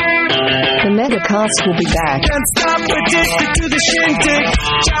 The MegaCast will be back. Can't stop, addicted to the shindig.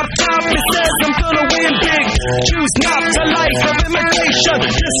 Chop top, it says I'm gonna win big. Choose not the life of immigration.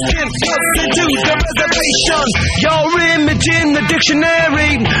 Distant what's into the reservation. Your image in the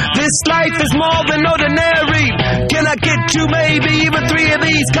dictionary. This life is more than ordinary. Can I get you maybe even 3 of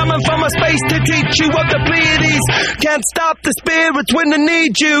these? Coming from a space to teach you of the Pleiades. Can't stop the spirits when they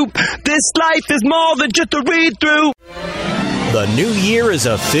need you. This life is more than just a read through. The new year is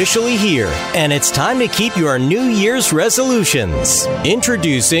officially here, and it's time to keep your New Year's resolutions.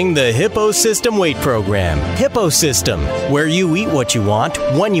 Introducing the Hippo System Weight Program. Hippo System, where you eat what you want,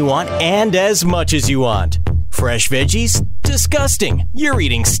 when you want, and as much as you want. Fresh veggies? Disgusting. You're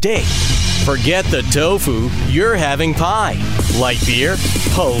eating steak. Forget the tofu. You're having pie. Light beer?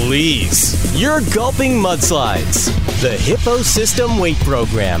 Please. You're gulping mudslides. The Hippo System Weight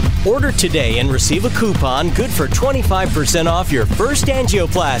Program. Order today and receive a coupon good for 25% off your first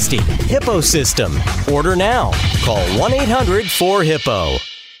angioplasty. Hippo System. Order now. Call 1-800-4HIPPO.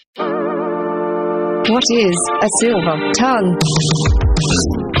 What is a silver tongue?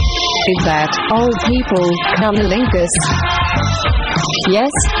 Is that old people cunnilingus?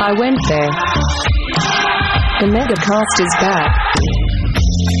 Yes, I went there. The MegaCast is back.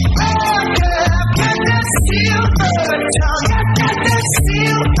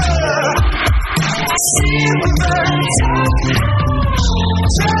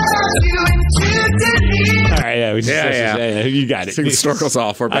 All right, yeah, you got it. Take the snorkels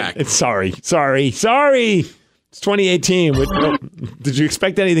off. We're back. Sorry. It's 2018. Did you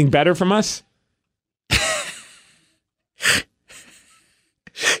expect anything better from us?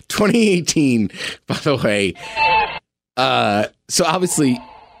 2018, by the way. So obviously,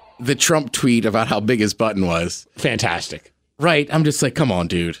 the Trump tweet about how big his button was Fantastic. Right. I'm just like, come on,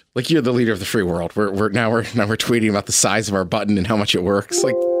 dude. Like, you're the leader of the free world. We're tweeting about the size of our button and how much it works.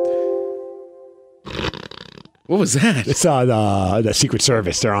 Like, what was that? It's the Secret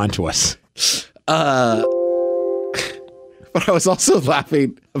Service. They're on to us. But I was also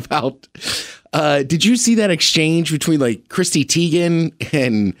laughing about, did you see that exchange between like Christy Teigen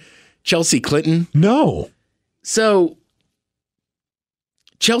and Chelsea Clinton? No. So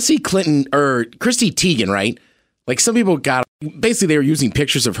Chelsea Clinton or Christy Teigen, right? Like some people basically they were using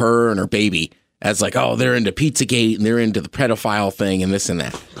pictures of her and her baby as like, oh, they're into Pizzagate and they're into the pedophile thing and this and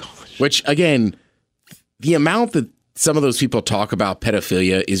that. Gosh. Which again, the amount that some of those people talk about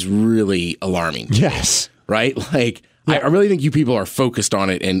pedophilia is really alarming. Yes. Right? Like, yeah. I really think you people are focused on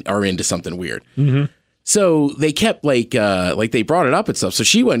it and are into something weird. Mm-hmm. So they kept like they brought it up and stuff. So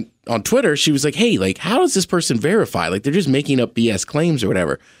she went on Twitter. She was like, hey, like, how does this person verify? Like, they're just making up BS claims or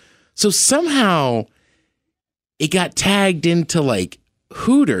whatever. So somehow it got tagged into like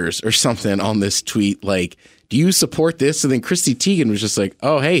Hooters or something on this tweet. Like, do you support this? And then Christy Teigen was just like,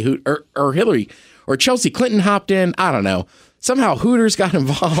 oh, hey, or Hillary or Chelsea Clinton hopped in. I don't know. Somehow Hooters got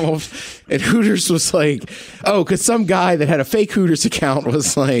involved and Hooters was like, oh, because some guy that had a fake Hooters account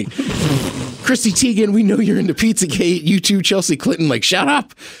was like, Chrissy Teigen, we know you're into Pizzagate. You too, Chelsea Clinton, like, shut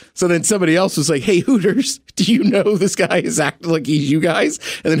up. So then somebody else was like, hey, Hooters, do you know this guy is acting like he's you guys?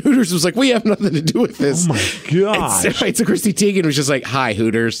 And then Hooters was like, we have nothing to do with this. Oh, my God. So Chrissy Teigen was just like, hi,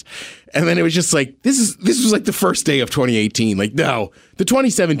 Hooters. And then it was just like, this was like the first day of 2018. Like, no, the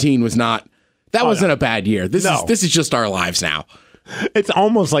 2017 was not, that wasn't a bad year. This is just our lives now. It's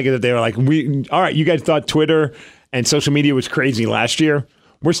almost like that they were like, all right, you guys thought Twitter and social media was crazy last year.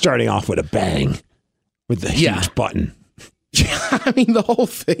 We're starting off with a bang with the huge button. Yeah, I mean, the whole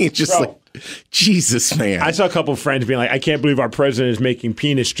thing is just like, Jesus, man. I saw a couple of friends being like, I can't believe our president is making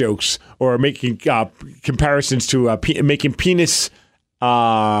penis jokes or making comparisons to making penis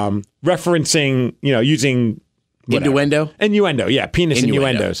referencing, using whatever. Innuendo, yeah, penis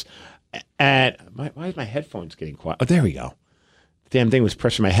innuendos. And why is my headphones getting quiet? Oh, there we go. Damn thing was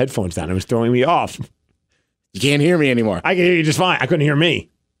pressing my headphones down. It was throwing me off. You can't hear me anymore. I can hear you just fine. I couldn't hear me.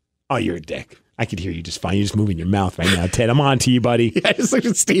 Oh, you're a dick. I could hear you just fine. You're just moving your mouth right now, Ted. I'm on to you, buddy. I just looked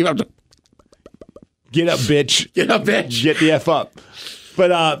at Steve. Get up, bitch. Get up, bitch. Get the F up.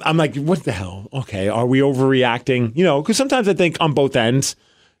 But I'm like, what the hell? Okay, are we overreacting? Because sometimes I think on both ends,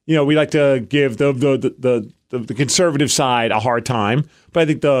 we like to give the conservative side a hard time, but I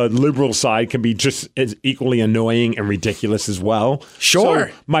think the liberal side can be just as equally annoying and ridiculous as well. Sure.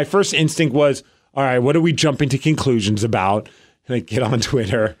 So my first instinct was, all right, what are we jumping to conclusions about? And I get on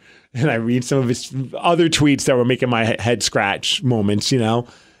Twitter and I read some of his other tweets that were making my head scratch moments, And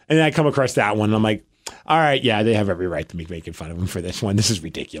then I come across that one and I'm like, all right, yeah, they have every right to be making fun of him for this one. This is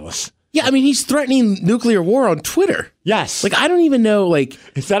ridiculous. Yeah, I mean, he's threatening nuclear war on Twitter. Yes. Like, I don't even know,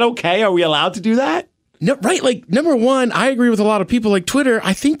 is that okay? Are we allowed to do that? No, right. Like, number one, I agree with a lot of people like Twitter.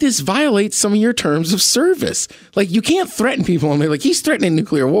 I think this violates some of your terms of service. Like, you can't threaten people. He's threatening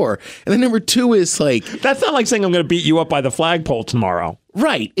nuclear war. And then number two is that's not like saying I'm going to beat you up by the flagpole tomorrow.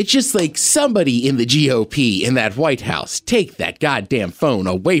 Right. It's just like somebody in the GOP in that White House, take that goddamn phone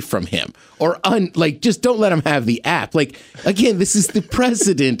away from him or just don't let him have the app. Like, again, this is the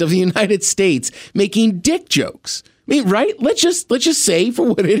president of the United States making dick jokes. I mean, right? Let's just say for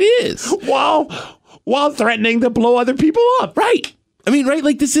what it is. While threatening to blow other people up. Right. I mean, right?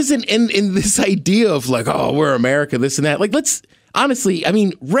 Like, this isn't in this idea of we're America, this and that. Like, let's honestly, I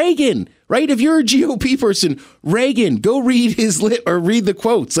mean, Reagan, right? If you're a GOP person, Reagan, go read read the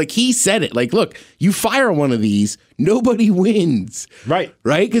quotes. Like, he said it. Like, look, you fire one of these, nobody wins. Right.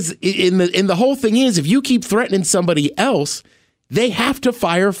 Right? Because in the whole thing is, if you keep threatening somebody else, they have to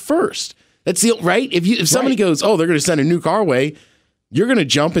fire first. That's right? If somebody goes, oh, they're going to send a nuke our way, you're going to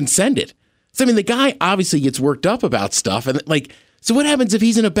jump and send it. So, I mean, the guy obviously gets worked up about stuff. And so what happens if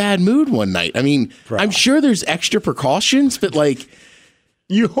he's in a bad mood one night? I mean, I'm sure there's extra precautions, but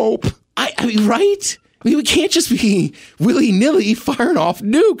you hope. I mean, right? I mean, we can't just be willy-nilly firing off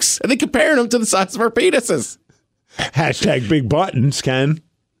nukes and then comparing them to the size of our penises. Hashtag big buttons, Ken.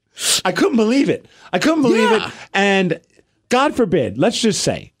 I couldn't believe it. it. And God forbid, let's just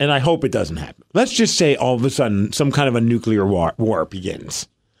say, and I hope it doesn't happen. Let's just say all of a sudden some kind of a nuclear war begins.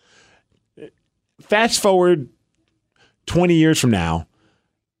 Fast forward 20 years from now,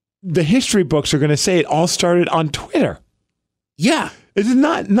 the history books are going to say it all started on Twitter. Yeah. Is it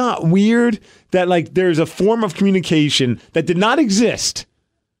not weird that there's a form of communication that did not exist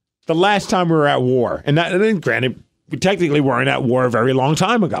the last time we were at war? And granted, we technically weren't at war a very long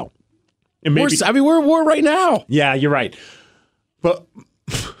time ago. And we're at war right now. Yeah, you're right. But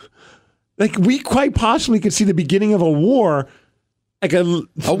we quite possibly could see the beginning of a war. Like a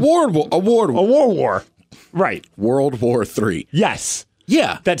war. Right. World War III. Yes.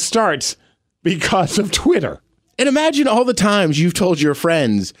 Yeah. That starts because of Twitter. And imagine all the times you've told your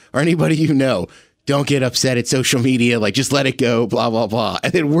friends or anybody you know, don't get upset at social media, just let it go, blah, blah, blah.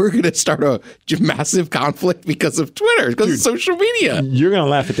 And then we're going to start a massive conflict because of Twitter, because of social media. You're going to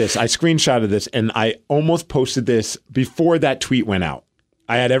laugh at this. I screenshotted this, and I almost posted this before that tweet went out.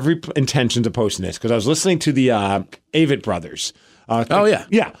 I had every intention of posting this because I was listening to the Avett Brothers.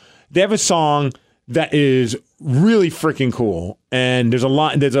 Yeah. They have a song that is really freaking cool. And there's a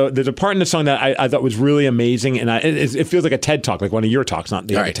part in the song that I thought was really amazing. And it feels like a TED Talk, like one of your talks, not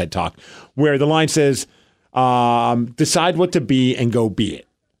the other TED Talk, where the line says, decide what to be and go be it.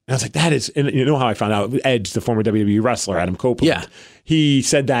 And I was like, that is, and you know how I found out? Edge, the former WWE wrestler, Adam Copeland. Yeah. He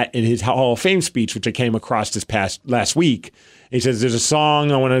said that in his Hall of Fame speech, which I came across last week. He says, there's a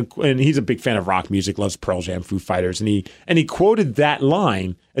song I want to, and he's a big fan of rock music, loves Pearl Jam, Foo Fighters. And he quoted that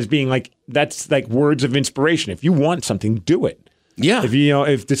line as being that's words of inspiration. If you want something, do it. Yeah.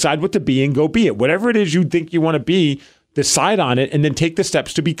 If decide what to be and go be it. Whatever it is you think you want to be, decide on it and then take the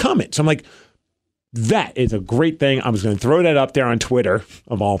steps to become it. So I'm like, that is a great thing. I was going to throw that up there on Twitter,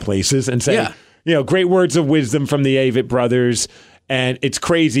 of all places, and say, great words of wisdom from the Avett Brothers. And it's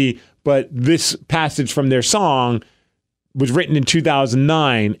crazy, but this passage from their song was written in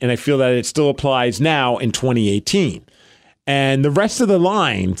 2009, and I feel that it still applies now in 2018. And the rest of the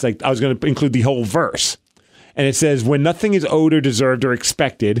lines, like I was going to include the whole verse. And it says, when nothing is owed or deserved or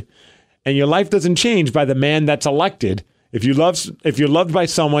expected, and your life doesn't change by the man that's elected, if you're loved by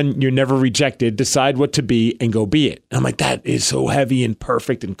someone, you're never rejected. Decide what to be and go be it. And I'm like, that is so heavy and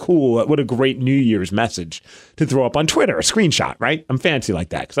perfect and cool. What a great New Year's message to throw up on Twitter, a screenshot, right? I'm fancy like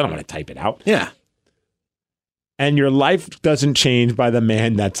that because I don't want to type it out. Yeah. And your life doesn't change by the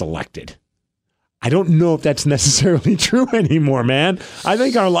man that's elected. I don't know if that's necessarily true anymore, man. I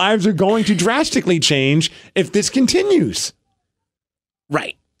think our lives are going to drastically change if this continues.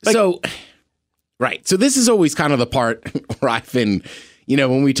 Right. So this is always kind of the part where I've been,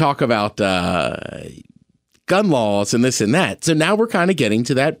 when we talk about gun laws and this and that. So now we're kind of getting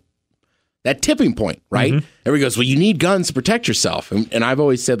to that tipping point, right? Everybody goes, well, you need guns to protect yourself. And I've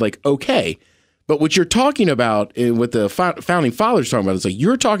always said, like, okay. But what you're talking about, what the founding fathers talking about, is like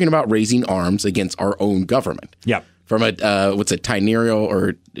you're talking about raising arms against our own government. Yep. From a tyrannical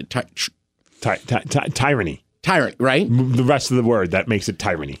or tyranny. Tyrant, right? The rest of the word that makes it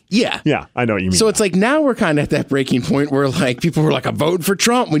tyranny. Yeah. Yeah, I know what you mean. So it's like now we're kind of at that breaking point where like people were like, a vote for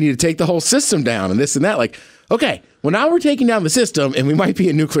Trump. We need to take the whole system down and this and that. Like, okay, well now we're taking down the system and we might be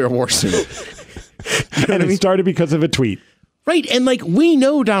in nuclear war soon. And it started because of a tweet. Right. And like we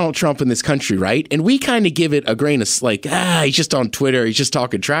know Donald Trump in this country, right? And we kind of give it a grain of like, he's just on Twitter. He's just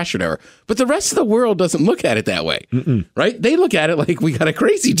talking trash or whatever. But the rest of the world doesn't look at it that way. Right. They look at it like we got a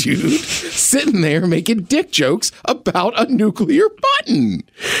crazy dude sitting there making dick jokes about a nuclear button.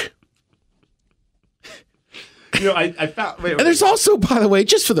 I found. Wait. And there's also, by the way,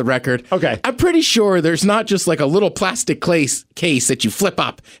 just for the record, okay, I'm pretty sure there's not just like a little plastic case that you flip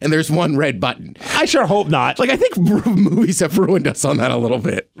up and there's one red button. I sure hope not. Like I think movies have ruined us on that a little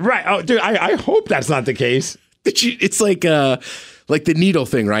bit. Right. Oh, dude, I hope that's not the case. It's like the needle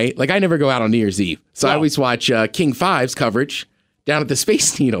thing, right? Like I never go out on New Year's Eve, so I always watch King 5's coverage down at the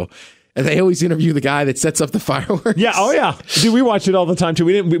Space Needle. And they always interview the guy that sets up the fireworks. Yeah, oh yeah. Dude, we watch it all the time too.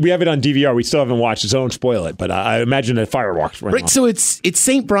 We have it on DVR. We still haven't watched it, so don't spoil it. But I imagine the fireworks right off. So it's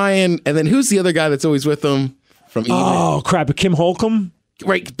St. Brian, and then who's the other guy that's always with them from Eden? Oh, crap. Kim Holcomb?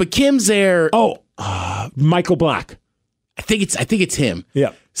 Right, but Kim's there. Oh, Michael Black. I think it's him.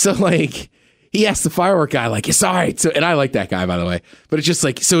 Yeah. So like he asked the firework guy, like, it's all right. So, and I like that guy, by the way. But it's just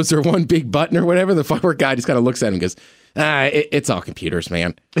like, so is there one big button or whatever? The firework guy just kind of looks at him and goes, it's all computers,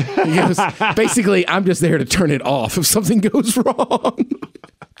 man. He goes, basically, I'm just there to turn it off if something goes wrong.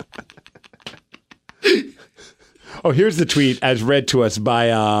 Oh, here's the tweet as read to us by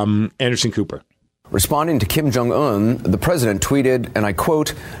Anderson Cooper. Responding to Kim Jong-un, the president tweeted, and I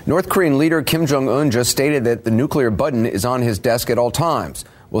quote, North Korean leader Kim Jong-un just stated that the nuclear button is on his desk at all times.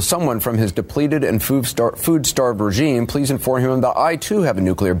 Will someone from his depleted and food-starved regime please inform him that I, too, have a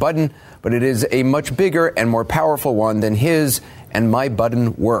nuclear button, but it is a much bigger and more powerful one than his, and my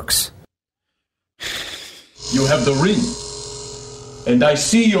button works. You have the ring, and I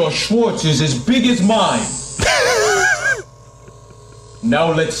see your Schwartz is as big as mine.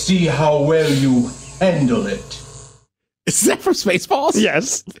 Now let's see how well you handle it. Is that from Spaceballs?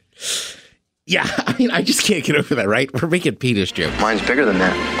 Yes. Yeah, I mean, I just can't get over that, right? We're making penis jokes. Mine's bigger than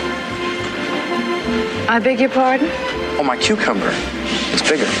that. I beg your pardon? Oh, my cucumber. It's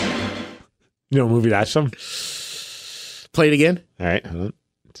bigger. You know what movie that's from? Play it again. All right. Hold on.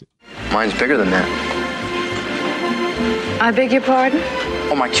 Mine's bigger than that. I beg your pardon?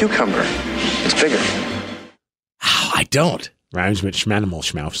 Oh, my cucumber. It's bigger. Oh, I don't. Rhymes with Schmanimal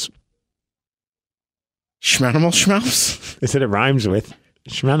Schmaus. Schmanimal Schmaus? They said it rhymes with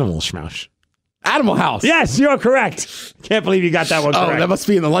Schmanimal Schmaus. Animal House. Yes, you're correct. Can't believe you got that one correct. Oh, that must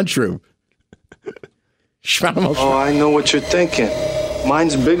be in the lunchroom. Schmanimal Schmaus. Oh, I know what you're thinking.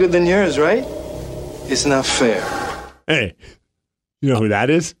 Mine's bigger than yours, right? It's not fair. Hey, you know who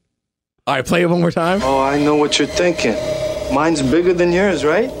that is? All right, play it one more time. Oh, I know what you're thinking. Mine's bigger than yours,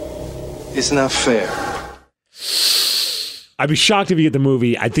 right? It's not fair. I'd be shocked if you get the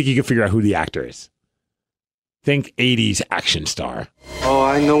movie. I think you can figure out who the actor is. Think 80s action star. Oh,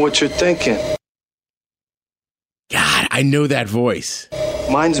 I know what you're thinking. God, I know that voice.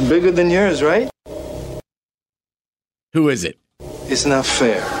 Mine's bigger than yours, right? Who is it? It's not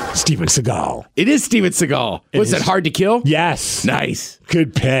fair. Steven Seagal. It is Steven Seagal. Was that Hard to Kill? Yes. Nice.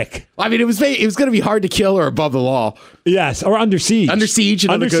 Good pick. I mean, it was going to be Hard to Kill or Above the Law. Yes, or Under Siege. Under Siege.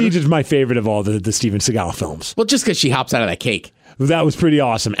 Under Siege is my favorite of all the Steven Seagal films. Well, just because she hops out of that cake. That was pretty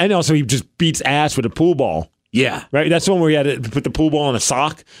awesome. And also, he just beats ass with a pool ball. Yeah. Right? That's the one where he had to put the pool ball in a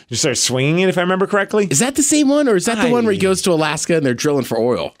sock, just start swinging it, if I remember correctly. Is that the same one, or is that the one where he goes to Alaska and they're drilling for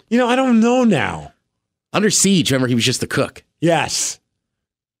oil? I don't know now. Under Siege, remember, he was just the cook. Yes.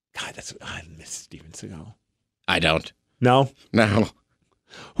 God, I miss Steven Seagal. I don't. No? No.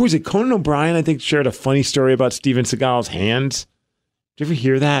 Who is it? Conan O'Brien, I think, shared a funny story about Steven Seagal's hands. Did you ever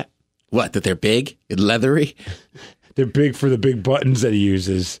hear that? What, that they're big and leathery? They're big for the big buttons that he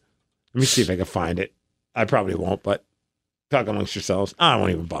uses. Let me see if I can find it. I probably won't, but talk amongst yourselves. I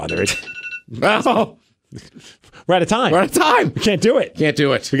won't even bother it. Oh. We're out of time. We can't do it.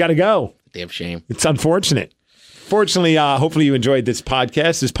 We got to go. Damn shame. It's unfortunate. Fortunately, hopefully you enjoyed this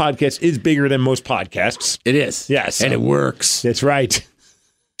podcast. This podcast is bigger than most podcasts. It is. Yes. And it works. That's right.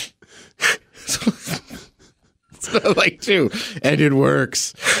 Too. And it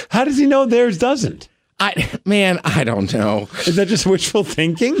works. How does he know theirs doesn't? I don't know. Is that just wishful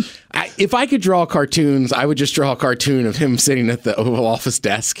thinking? If I could draw cartoons, I would just draw a cartoon of him sitting at the Oval Office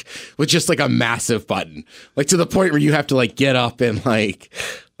desk with just like a massive button, like to the point where you have to like get up and like.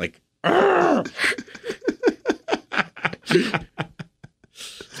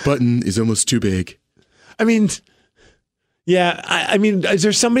 Button is almost too big. I mean, yeah. I mean, is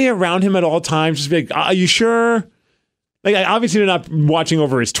there somebody around him at all times just be like, are you sure? Like, obviously, they're not watching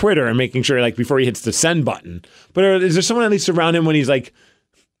over his Twitter and making sure, like, before he hits the send button. But is there someone at least around him when he's like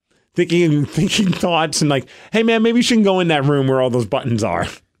thinking thoughts and like, hey, man, maybe you shouldn't go in that room where all those buttons are?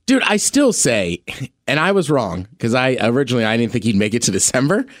 Dude, I still say, and I was wrong because I didn't think he'd make it to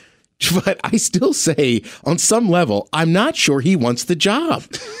December. But I still say, on some level, I'm not sure he wants the job.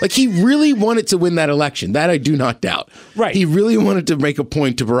 Like, he really wanted to win that election. That I do not doubt. Right. He really wanted to make a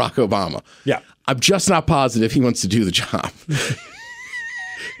point to Barack Obama. Yeah. I'm just not positive he wants to do the job.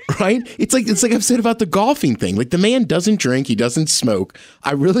 Right? It's like I've said about the golfing thing. Like, the man doesn't drink. He doesn't smoke.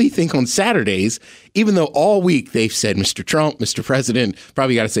 I really think on Saturdays, even though all week they've said, Mr. Trump, Mr. President,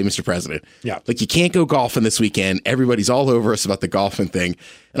 probably got to say Mr. President. Yeah. Like, you can't go golfing this weekend. Everybody's all over us about the golfing thing.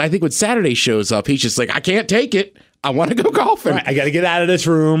 And I think when Saturday shows up, he's just like, I can't take it. I want to go golfing. Right, I got to get out of this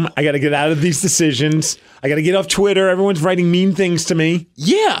room. I got to get out of these decisions. I got to get off Twitter. Everyone's writing mean things to me.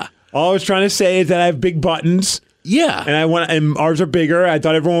 Yeah. All I was trying to say is that I have big buttons. Yeah. And ours are bigger. I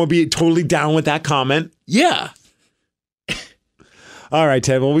thought everyone would be totally down with that comment. Yeah. All right,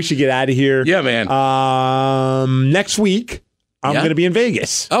 Ted. Well, we should get out of here. Yeah, man. Next week, I'm going to be in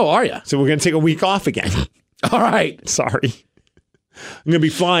Vegas. Oh, are you? So we're going to take a week off again. All right. Sorry. I'm going to be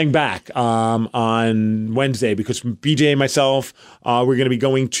flying back on Wednesday because BJ and myself, we're going to be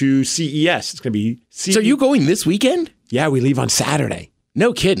going to CES. It's going to be CES. So are you going this weekend? Yeah, we leave on Saturday.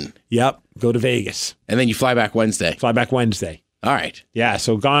 No kidding. Yep. Go to Vegas. And then you fly back Wednesday. All right. Yeah.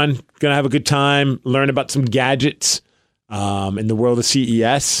 So going to have a good time, learn about some gadgets in the world of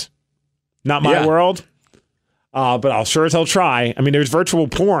CES. Not my world, but I'll sure as hell try. I mean, there's virtual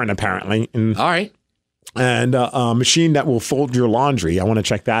porn apparently. All right. And a machine that will fold your laundry. I want to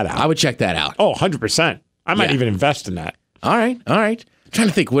check that out. I would check that out. Oh, 100%. I might even invest in that. All right. I'm trying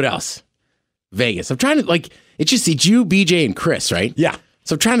to think what else. Vegas. I'm trying to it's you, BJ, and Chris, right? Yeah.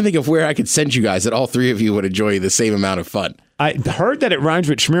 So I'm trying to think of where I could send you guys that all three of you would enjoy the same amount of fun. I heard that it rhymes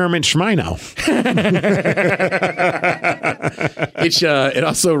with Schmierman Schmino. It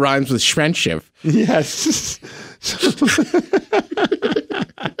also rhymes with Schrenship. Yes.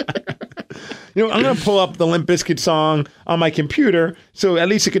 I'm going to pull up the Limp Bizkit song on my computer so at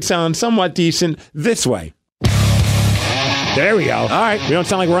least it could sound somewhat decent this way. There we go. All right. We don't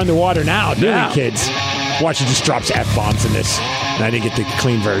sound like we're underwater now, do we, kids? Watch, it just drops F-bombs in this. And I didn't get the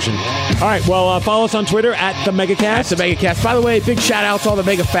clean version. All right. Well, follow us on Twitter at the MegaCast. At the MegaCast. By the way, big shout out to all the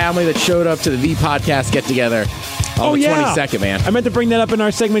Mega family that showed up to the Podcast get together on the 22nd, man. I meant to bring that up in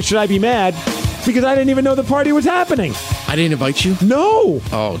our segment, Should I Be Mad? Because I didn't even know the party was happening. I didn't invite you? No.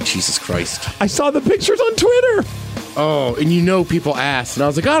 Oh, Jesus Christ. I saw the pictures on Twitter. Oh, and people asked. And I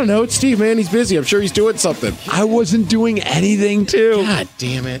was like, I don't know. It's Steve, man. He's busy. I'm sure he's doing something. I wasn't doing anything, too. God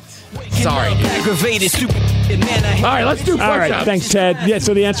damn it. Sorry, dude. All right, let's do push-ups. All right, thanks, Ted. Yeah,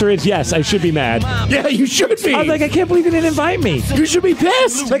 so the answer is yes, I should be mad. Yeah, you should be. I was like, I can't believe you didn't invite me. You should be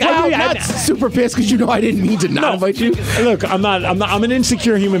pissed. Like, I'm not super pissed because I didn't mean to not invite you. Look, I'm an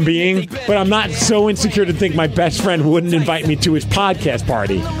insecure human being, but I'm not so insecure to think my best friend wouldn't invite me to his podcast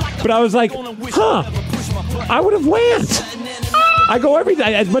party. But I was like, I would have went. I go every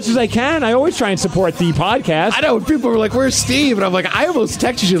day as much as I can. I always try and support the podcast. I know. People were like, "Where's Steve?" And I'm like, I almost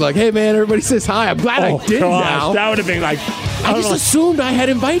texted you like, "Hey man, everybody says hi." I'm glad I did now. That would have been like. I just assumed I had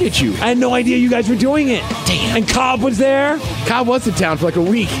invited you. I had no idea you guys were doing it. Damn. And Cobb was there. Cobb was in town for like a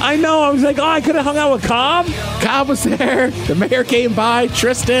week. I know. I was like, I could have hung out with Cobb. Cobb was there. The mayor came by.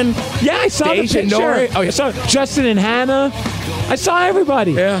 Tristan. Yeah, I saw the picture. Nori. Oh, I saw Justin and Hannah. I saw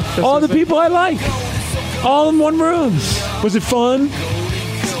everybody. Yeah. All the people I like. All in one room. Was it fun?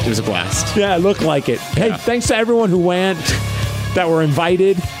 It was a blast. Yeah, it looked like it. Hey, thanks to everyone who went, that were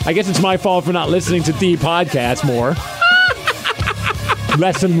invited. I guess it's my fault for not listening to the podcast more.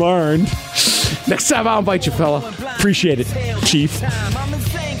 Lesson learned. Next time I'll invite you, fella. Appreciate it, Chief.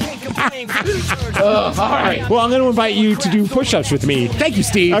 All right. Well, I'm going to invite you to do push-ups with me. Thank you,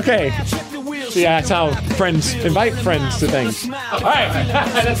 Steve. Okay. Yeah, that's how friends invite friends to things. All right.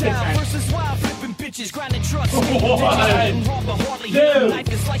 That's it. 1, 2, 3,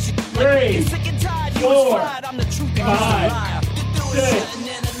 4, 5, 6,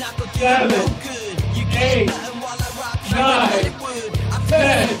 7, 8, 9, 10.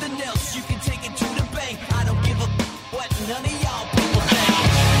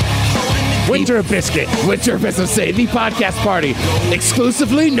 Winter Biscuit. Winter Biscuit. Say the podcast party.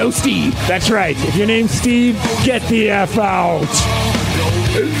 Exclusively no Steve. That's right. If your name's Steve, get the F out.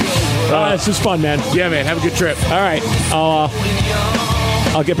 This is fun, man. Yeah, man. Have a good trip. All right.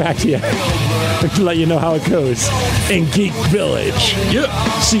 I'll get back to you to let you know how it goes in Geek Village. Yeah.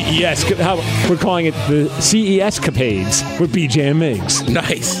 CES. We're calling it the CES Capades with BJ and Migs.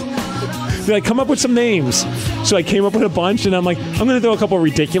 Nice. They're like, come up with some names. So I came up with a bunch, and I'm like, I'm going to throw a couple of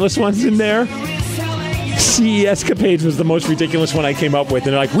ridiculous ones in there. CES Capades was the most ridiculous one I came up with,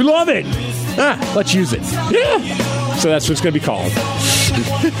 and they're like, we love it. Let's use it. Yeah. So that's what it's going to be called.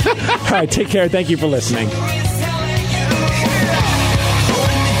 All right, take care. Thank you for listening.